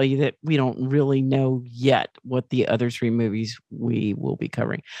and tell you that we don't really know yet what the other 3 movies we will be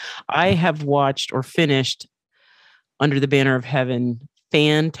covering. I have watched or finished Under the Banner of Heaven.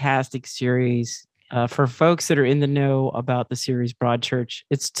 Fantastic series. For folks that are in the know about the series Broadchurch,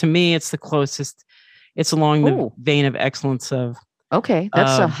 to me, it's the closest. It's along the vein of excellence of. Okay,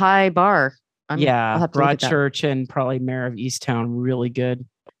 that's a high bar. Broadchurch and probably Mayor of Easttown, really good.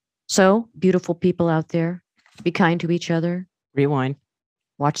 So, beautiful people out there, be kind to each other. Rewind.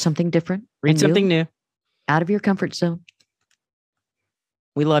 Watch something different. Read something new. Out of your comfort zone.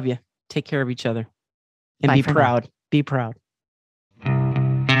 We love you. Take care of each other. And be proud. Be proud.